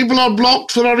 People are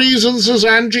blocked for a reason, says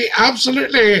Angie.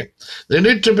 Absolutely. They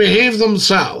need to behave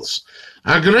themselves.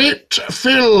 A great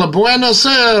Phil.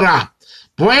 Buonasera.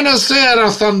 Buonasera,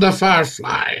 Thunder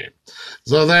Firefly.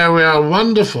 So there we are.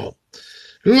 Wonderful.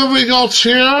 Who have we got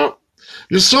here?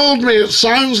 You sold me. It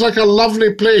sounds like a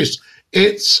lovely place.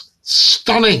 It's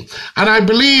stunning. And I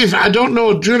believe, I don't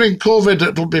know, during COVID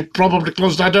it'll be probably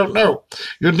closed. I don't know.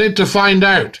 You'd need to find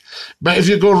out. But if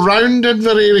you go round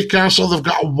Inverary Castle, they've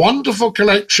got a wonderful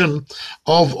collection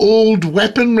of old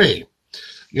weaponry,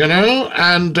 you know,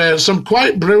 and some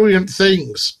quite brilliant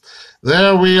things.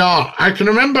 There we are. I can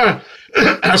remember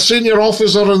a senior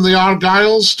officer in the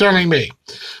Argylls telling me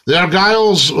the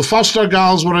Argylls, the first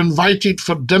Argylls, were invited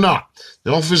for dinner,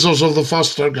 the officers of the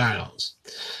first Argylls.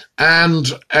 And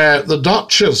the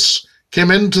Duchess came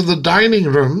into the dining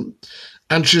room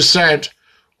and she said,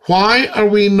 "Why are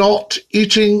we not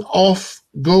eating off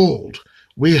gold?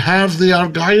 We have the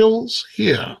Argylls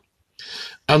here."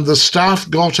 And the staff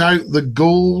got out the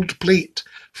gold plate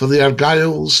for the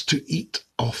Argylls to eat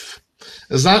off.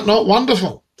 Is that not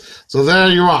wonderful? So there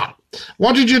you are.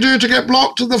 What did you do to get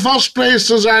blocked in the first place,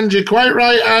 says Angie. Quite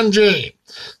right, Angie.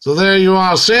 So there you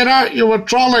are. Sarah, you were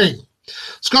trolling.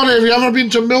 Scottie, have you ever been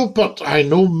to Millport? I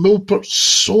know Millport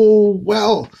so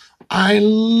well. I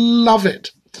love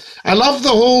it. I love the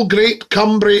whole Great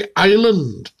Cumbria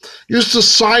Island. Used to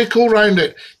cycle round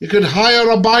it. You could hire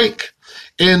a bike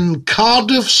in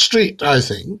Cardiff Street, I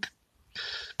think.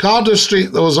 Cardiff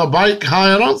Street, there was a bike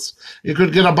hire-us. You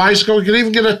could get a bicycle. You could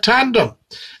even get a tandem.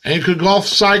 And you could go off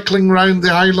cycling round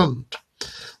the island.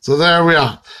 So there we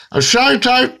are. A shout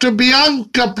out to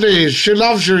Bianca, please. She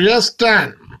loves you. Yes,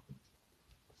 Dan.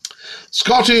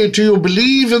 Scottie, do you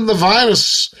believe in the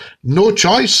virus? No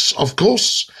choice, of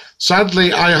course.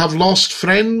 Sadly, I have lost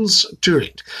friends to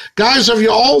it. Guys, have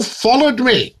you all followed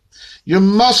me? You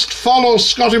must follow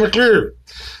Scottie McClue.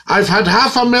 I've had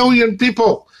 500,000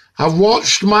 people have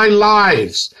watched my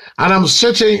lives, and I'm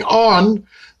sitting on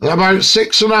about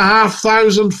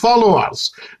 6,500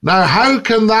 followers. Now, how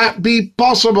can that be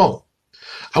possible?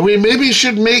 And we maybe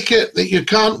should make it that you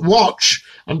can't watch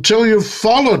until you've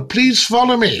followed. Please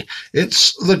follow me.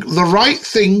 It's the right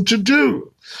thing to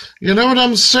do. You know what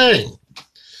I'm saying?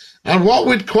 And what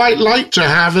we'd quite like to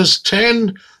have is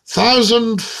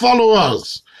 10,000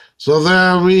 followers. So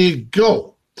there we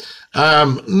go.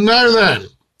 Now then,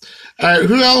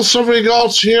 who else have we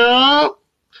got here?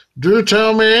 Do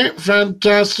tell me.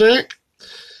 Fantastic.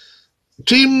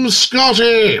 Team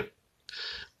Scottie.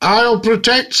 I'll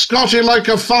protect Scottie like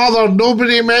a father.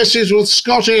 Nobody messes with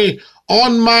Scottie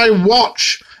on my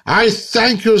watch. I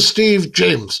thank you, Steve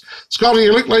James. Scottie,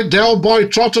 you look like Del Boy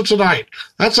Trotter tonight.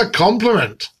 That's a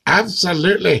compliment.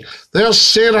 Absolutely. There's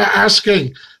Sarah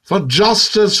asking for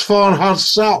justice for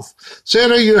herself.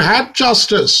 Sarah, you had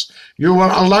justice. You were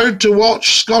allowed to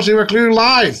watch Scottie McClue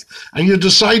live, and you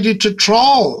decided to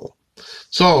troll.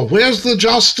 So where's the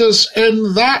justice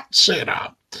in that,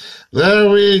 Sarah? There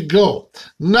we go.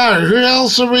 Now, who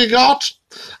else have we got?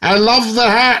 I love the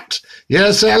hat.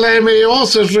 Yes, LMAO,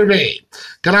 says Ruby.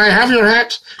 Can I have your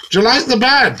hat? Do you like the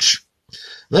badge?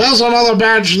 There's another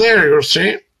badge there, you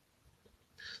see.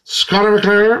 Scottie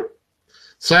McClue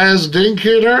says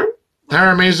Dinky-Doo.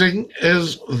 How amazing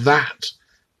is that?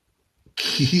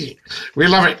 We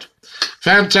love it.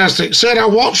 Fantastic. Sarah,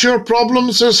 what's your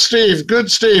problem, says Steve.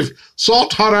 Good, Steve.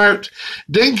 Sort her out.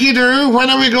 Dinky-Doo, when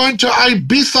are we going to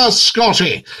Ibiza,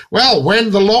 Scottie? Well,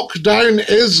 when the lockdown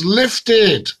is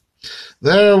lifted.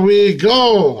 There we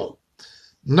go.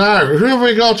 Now, who have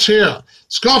we got here?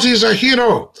 Scottie's a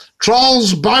hero.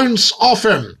 Trolls bounce off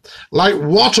him like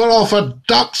water off a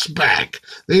duck's back.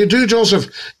 They do, Joseph.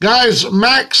 Guys,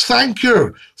 Max, thank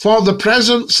you for the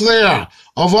presents there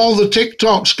of all the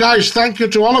TikToks. Guys, thank you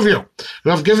to all of you who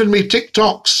have given me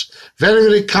TikToks. Very,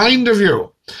 very kind of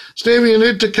you. Stevie, you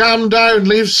need to calm down.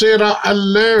 Leave Sarah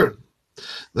alone.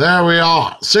 There we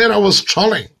are. Sarah was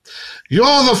trolling.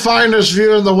 You're the finest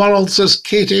view in the world, says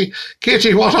Katie.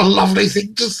 Katie, what a lovely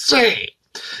thing to say.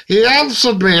 He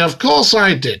answered me. Of course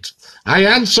I did. I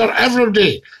answer every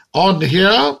day on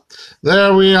here.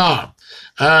 There we are.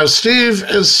 Steve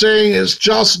is saying it's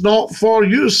just not for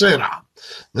you, Sarah.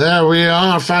 There we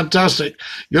are. Fantastic.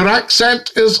 Your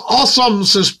accent is awesome,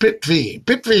 says Pitvy.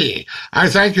 Pitvy, I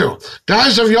thank you.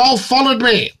 Guys, have you all followed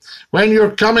me? When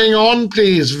you're coming on,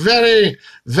 please. Very,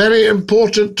 very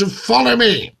important to follow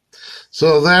me.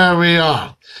 So there we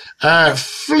are.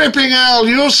 Flipping hell,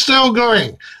 you're still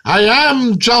going. I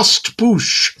am just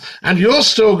push. And you're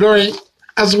still going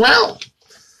as well.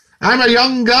 I'm a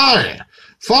young guy.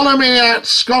 Follow me at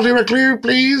Scottie McClue,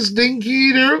 please.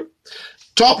 Dinky-Doo.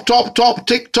 Top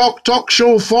TikTok talk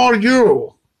show for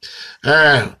you.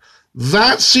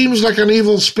 That seems like an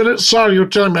evil spirit. Sorry, you're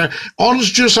telling me.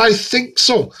 Orange juice, I think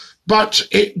so. But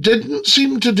it didn't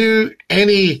seem to do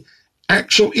any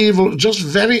actual evil, just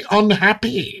very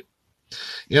unhappy.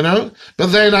 You know? But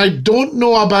then I don't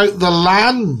know about the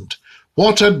land,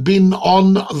 what had been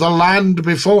on the land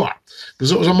before.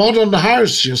 Because it was a modern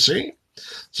house, you see.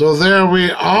 So there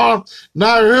we are.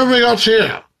 Now, who have we got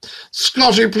here?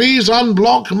 Scottie, please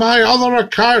unblock my other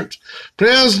account.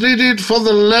 Prayers needed for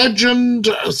the legend.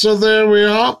 So there we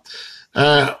are.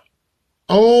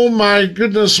 Oh, my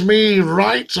goodness me.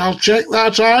 Right, I'll check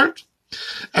that out.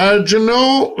 Do you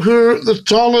know who the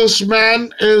tallest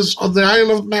man is on the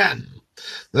Isle of Man?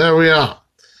 There we are.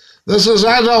 This is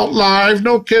adult live,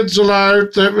 no kids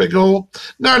allowed. There we go.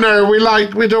 No,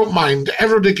 we don't mind.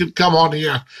 Everybody can come on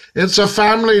here. It's a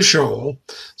family show.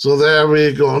 So there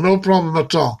we go. No problem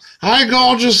at all. Hi,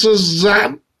 gorgeous, is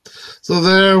Zam. So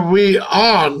there we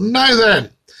are. Now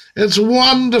then, it's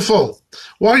wonderful.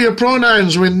 What are your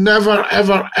pronouns? We never,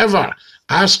 ever, ever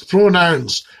ask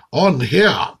pronouns on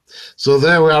here. So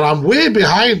there we are. I'm way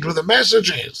behind with the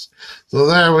messages. So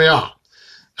there we are.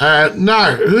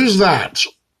 Now, who's that?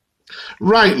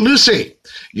 Right, Lucy,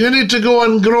 you need to go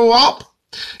and grow up.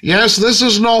 Yes, this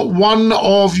is not one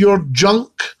of your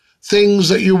junk things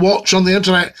that you watch on the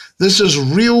internet. This is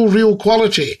real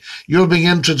quality you're being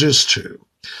introduced to.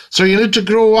 So you need to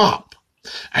grow up,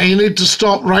 and you need to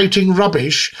stop writing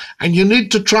rubbish, and you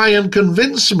need to try and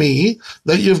convince me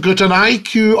that you've got an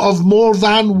IQ of more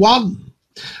than 1.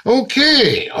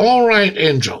 Okay, all right,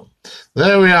 Angel.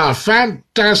 There we are.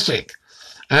 Fantastic.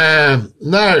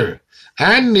 Now,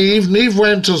 and Neve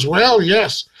went as well,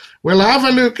 yes. We'll have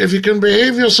a look if you can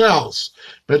behave yourselves,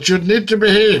 but you'd need to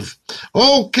behave.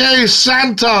 Okay,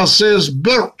 Santa, says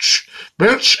Birch.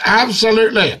 Birch,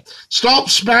 absolutely. Stop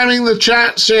spamming the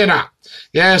chat, Sarah.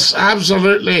 Yes,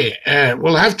 absolutely.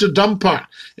 We'll have to dump her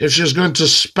if she's going to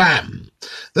spam.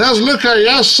 There's Luca,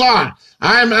 yes, sir.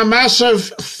 I'm a massive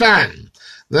fan.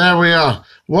 There we are.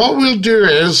 What we'll do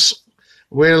is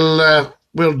we'll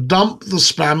dump the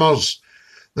spammers.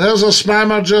 There's a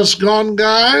spammer just gone,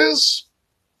 guys.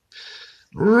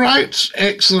 Right,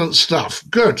 excellent stuff.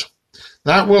 Good.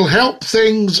 That will help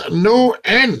things no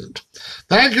end.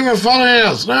 Thank you for following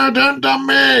us. No, don't dump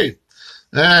me.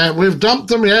 We've dumped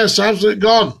them, yes, absolutely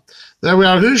gone. There we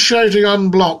are. Who's shouting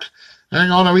unblock? Hang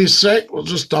on a wee sec. We'll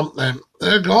just dump them.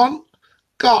 They're gone.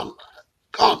 Gone.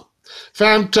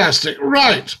 Fantastic.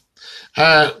 Right.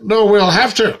 No, we'll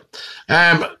have to.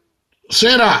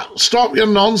 Sarah, stop your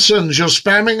nonsense. You're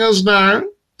spamming us now.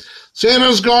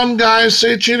 Sarah's gone, guys.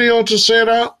 Say cheerio to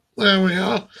Sarah. There we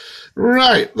are.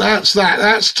 Right, that's that.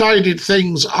 That's tidied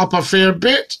things up a fair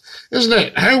bit, isn't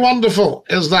it? How wonderful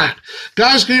is that?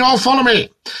 Guys, can you all follow me?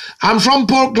 I'm from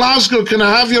Port Glasgow. Can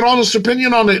I have your honest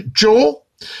opinion on it? Joe,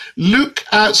 look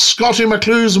at Scottie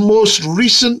McClue's most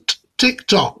recent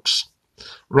TikToks,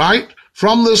 right,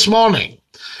 from this morning.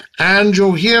 And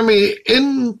you'll hear me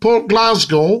in Port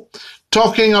Glasgow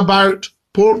talking about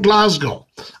Port Glasgow.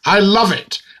 I love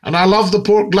it, and I love the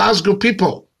Port Glasgow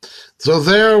people. So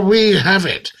there we have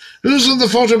it. Who's in the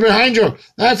photo behind you?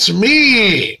 That's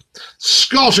me,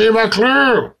 Scottie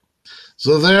McClue.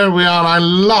 So there we are. I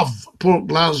love Port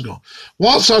Glasgow.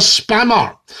 What's a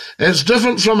spammer? It's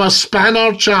different from a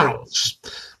spanner, Charles.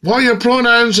 What are your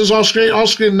pronouns, is Oscar?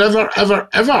 Oscar, never, ever,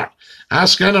 ever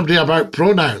ask anybody about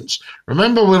pronouns.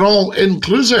 Remember, we're all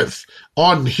inclusive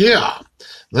on here.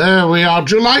 There we are.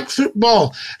 Do you like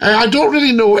football? I don't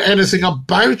really know anything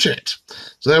about it.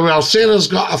 So there we are. Sarah's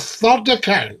got a third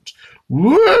account.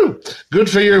 Woo! Good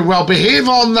for you. Well, behave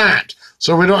on that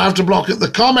so we don't have to block it. The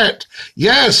Comet.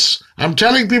 Yes, I'm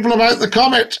telling people about the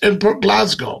Comet in Port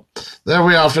Glasgow. There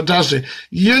we are. Fantastic.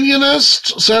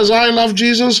 Unionist says, I love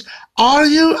Jesus. Are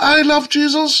you I love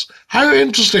Jesus? How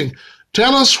interesting.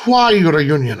 Tell us why you're a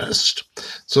unionist.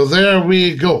 So there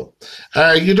we go.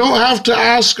 You don't have to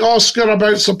ask Oscar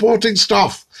about supporting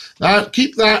stuff.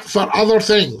 Keep that for other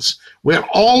things. We're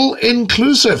all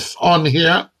inclusive on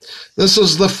here. This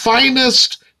is the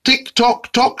finest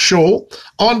TikTok talk show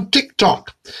on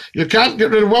TikTok. You can't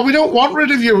get rid of, well, we don't want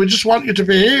rid of you. We just want you to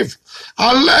behave.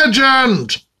 A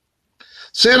legend.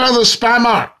 Sarah the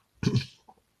Spammer.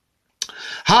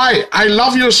 Hi, I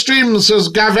love your stream, says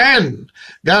Gavin.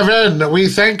 Gavin, we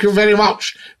thank you very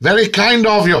much. Very kind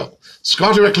of you.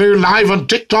 Scottie McClue live on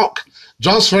TikTok.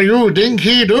 Just for you,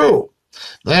 Dinky-Doo.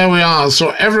 There we are.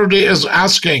 So everybody is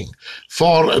asking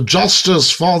for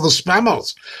justice for the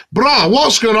spammers. Bruh,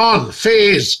 what's going on?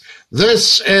 Phase.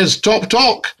 This is Top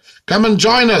Talk. Come and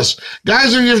join us.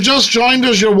 Guys, if you've just joined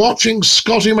us, you're watching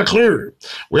Scottie McClue.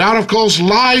 We are, of course,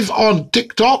 live on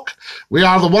TikTok. We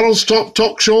are the world's top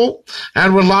talk show,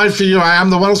 and we're live for you. I am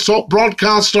the world's top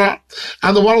broadcaster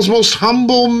and the world's most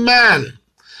humble man.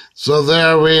 So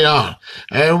there we are.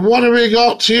 And what have we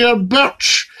got here?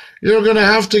 Birch, you're going to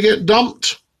have to get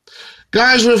dumped.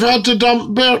 Guys, we've had to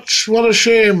dump Birch. What a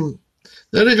shame.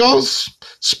 There he goes.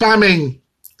 Spamming.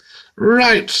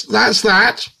 Right, that's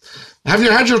that. Have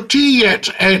you had your tea yet?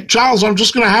 Charles, I'm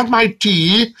just going to have my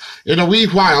tea in a wee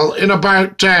while, in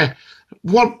about,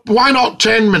 why not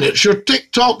 10 minutes? Your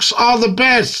TikToks are the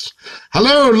best.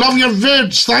 Hello, love your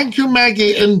vids. Thank you,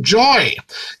 Maggie. Enjoy.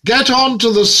 Get on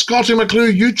to the Scottie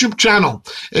McClue YouTube channel.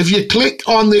 If you click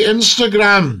on the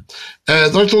Instagram, the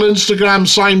little Instagram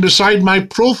sign beside my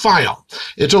profile,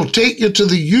 it'll take you to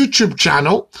the YouTube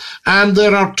channel, and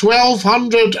there are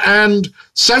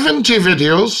 1,270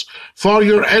 videos for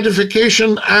your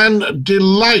edification and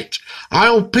delight.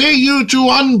 I'll pay you to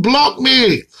unblock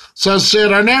me, says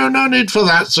Sarah. No need for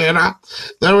that, Sarah.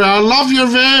 There we are. Love your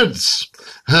vids.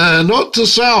 Note to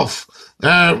self.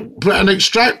 Put an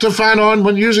extractor fan on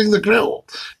when using the grill.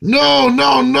 No,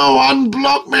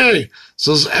 unblock me,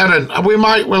 says Erin.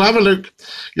 We'll have a look.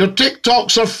 Your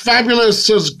TikToks are fabulous,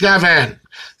 says Gavin.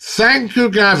 Thank you,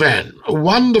 Gavin.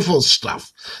 Wonderful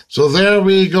stuff. So there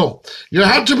we go. You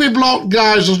had to be blocked,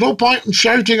 guys. There's no point in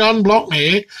shouting unblock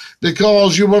me,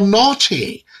 because you were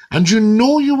naughty. And you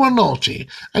know you were naughty.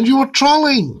 And you were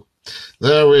trolling.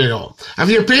 There we go.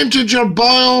 Have you painted your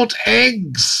boiled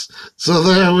eggs? So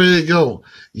there we go.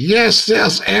 Yes,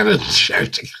 there's Erin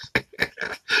shouting.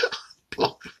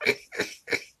 Block me.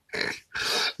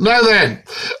 Now then,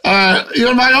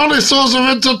 you're my only source of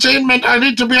entertainment. I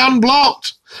need to be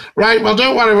unblocked. Right, well,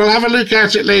 don't worry. We'll have a look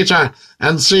at it later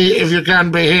and see if you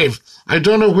can behave. I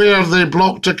don't know where the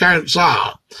blocked accounts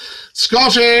are.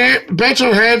 Scottie,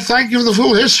 Betterhead, thank you for the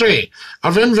full history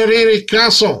of Inverary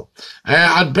Castle.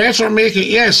 I'd better make it,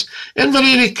 yes.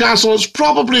 Inverary Castle is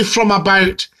probably from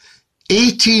about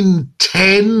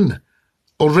 1810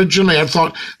 originally. I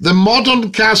thought the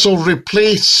modern castle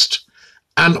replaced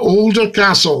an older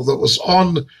castle that was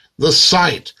on the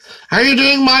site. How you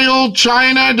doing, my old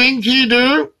China,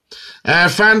 Dinky-Doo?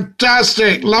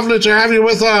 Fantastic. Lovely to have you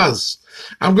with us.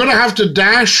 I'm going to have to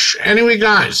dash anyway,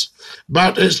 guys,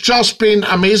 but it's just been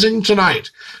amazing tonight.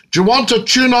 Do you want to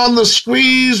tune on the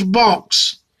squeeze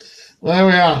box? There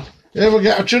we are. Here we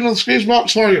get a tune on the squeeze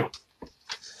box for you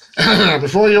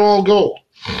before you all go.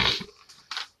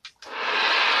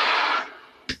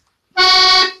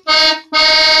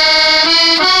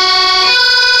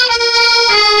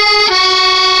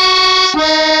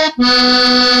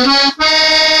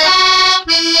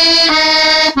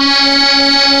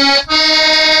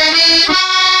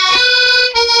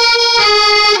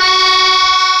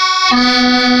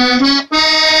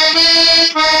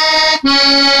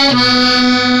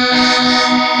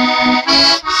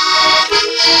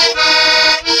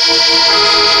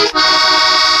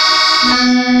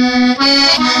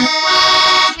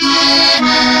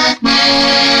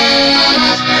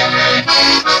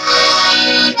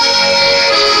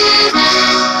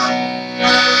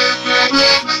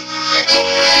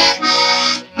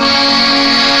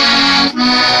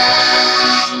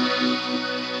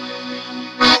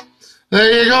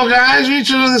 There you go, guys.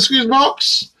 Reach into the squeeze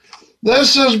box.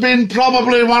 This has been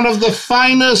probably one of the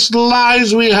finest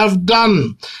lives we have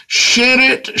done. Share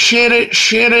it, share it,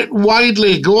 share it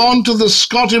widely. Go on to the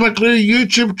Scottie McClue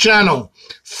YouTube channel.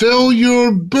 Fill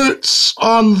your boots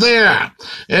on there.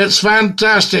 It's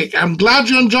fantastic. I'm glad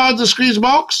you enjoyed the squeeze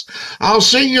box. I'll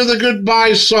sing you the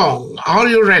goodbye song. Are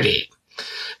you ready?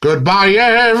 Goodbye,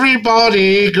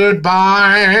 everybody,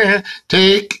 goodbye.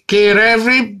 Take care,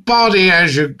 everybody,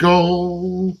 as you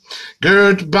go.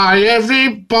 Goodbye,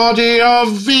 everybody,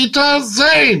 auf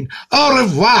Wiedersehen, au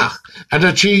revoir, and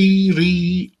a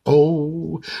cheerio.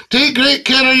 Take great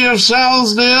care of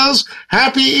yourselves, dears.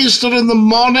 Happy Easter in the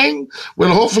morning. We'll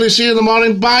hopefully see you in the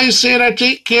morning. Bye, Sarah.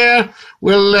 Take care.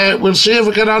 We'll see if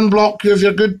we can unblock you if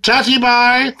you're good. Tatty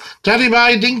bye. Tatty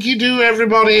bye, Dinky-Doo,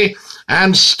 everybody.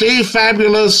 And stay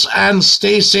fabulous and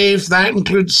stay safe. That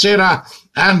includes Sarah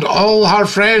and all her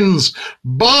friends.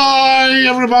 Bye,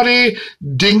 everybody.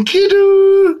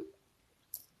 Dinky-Doo.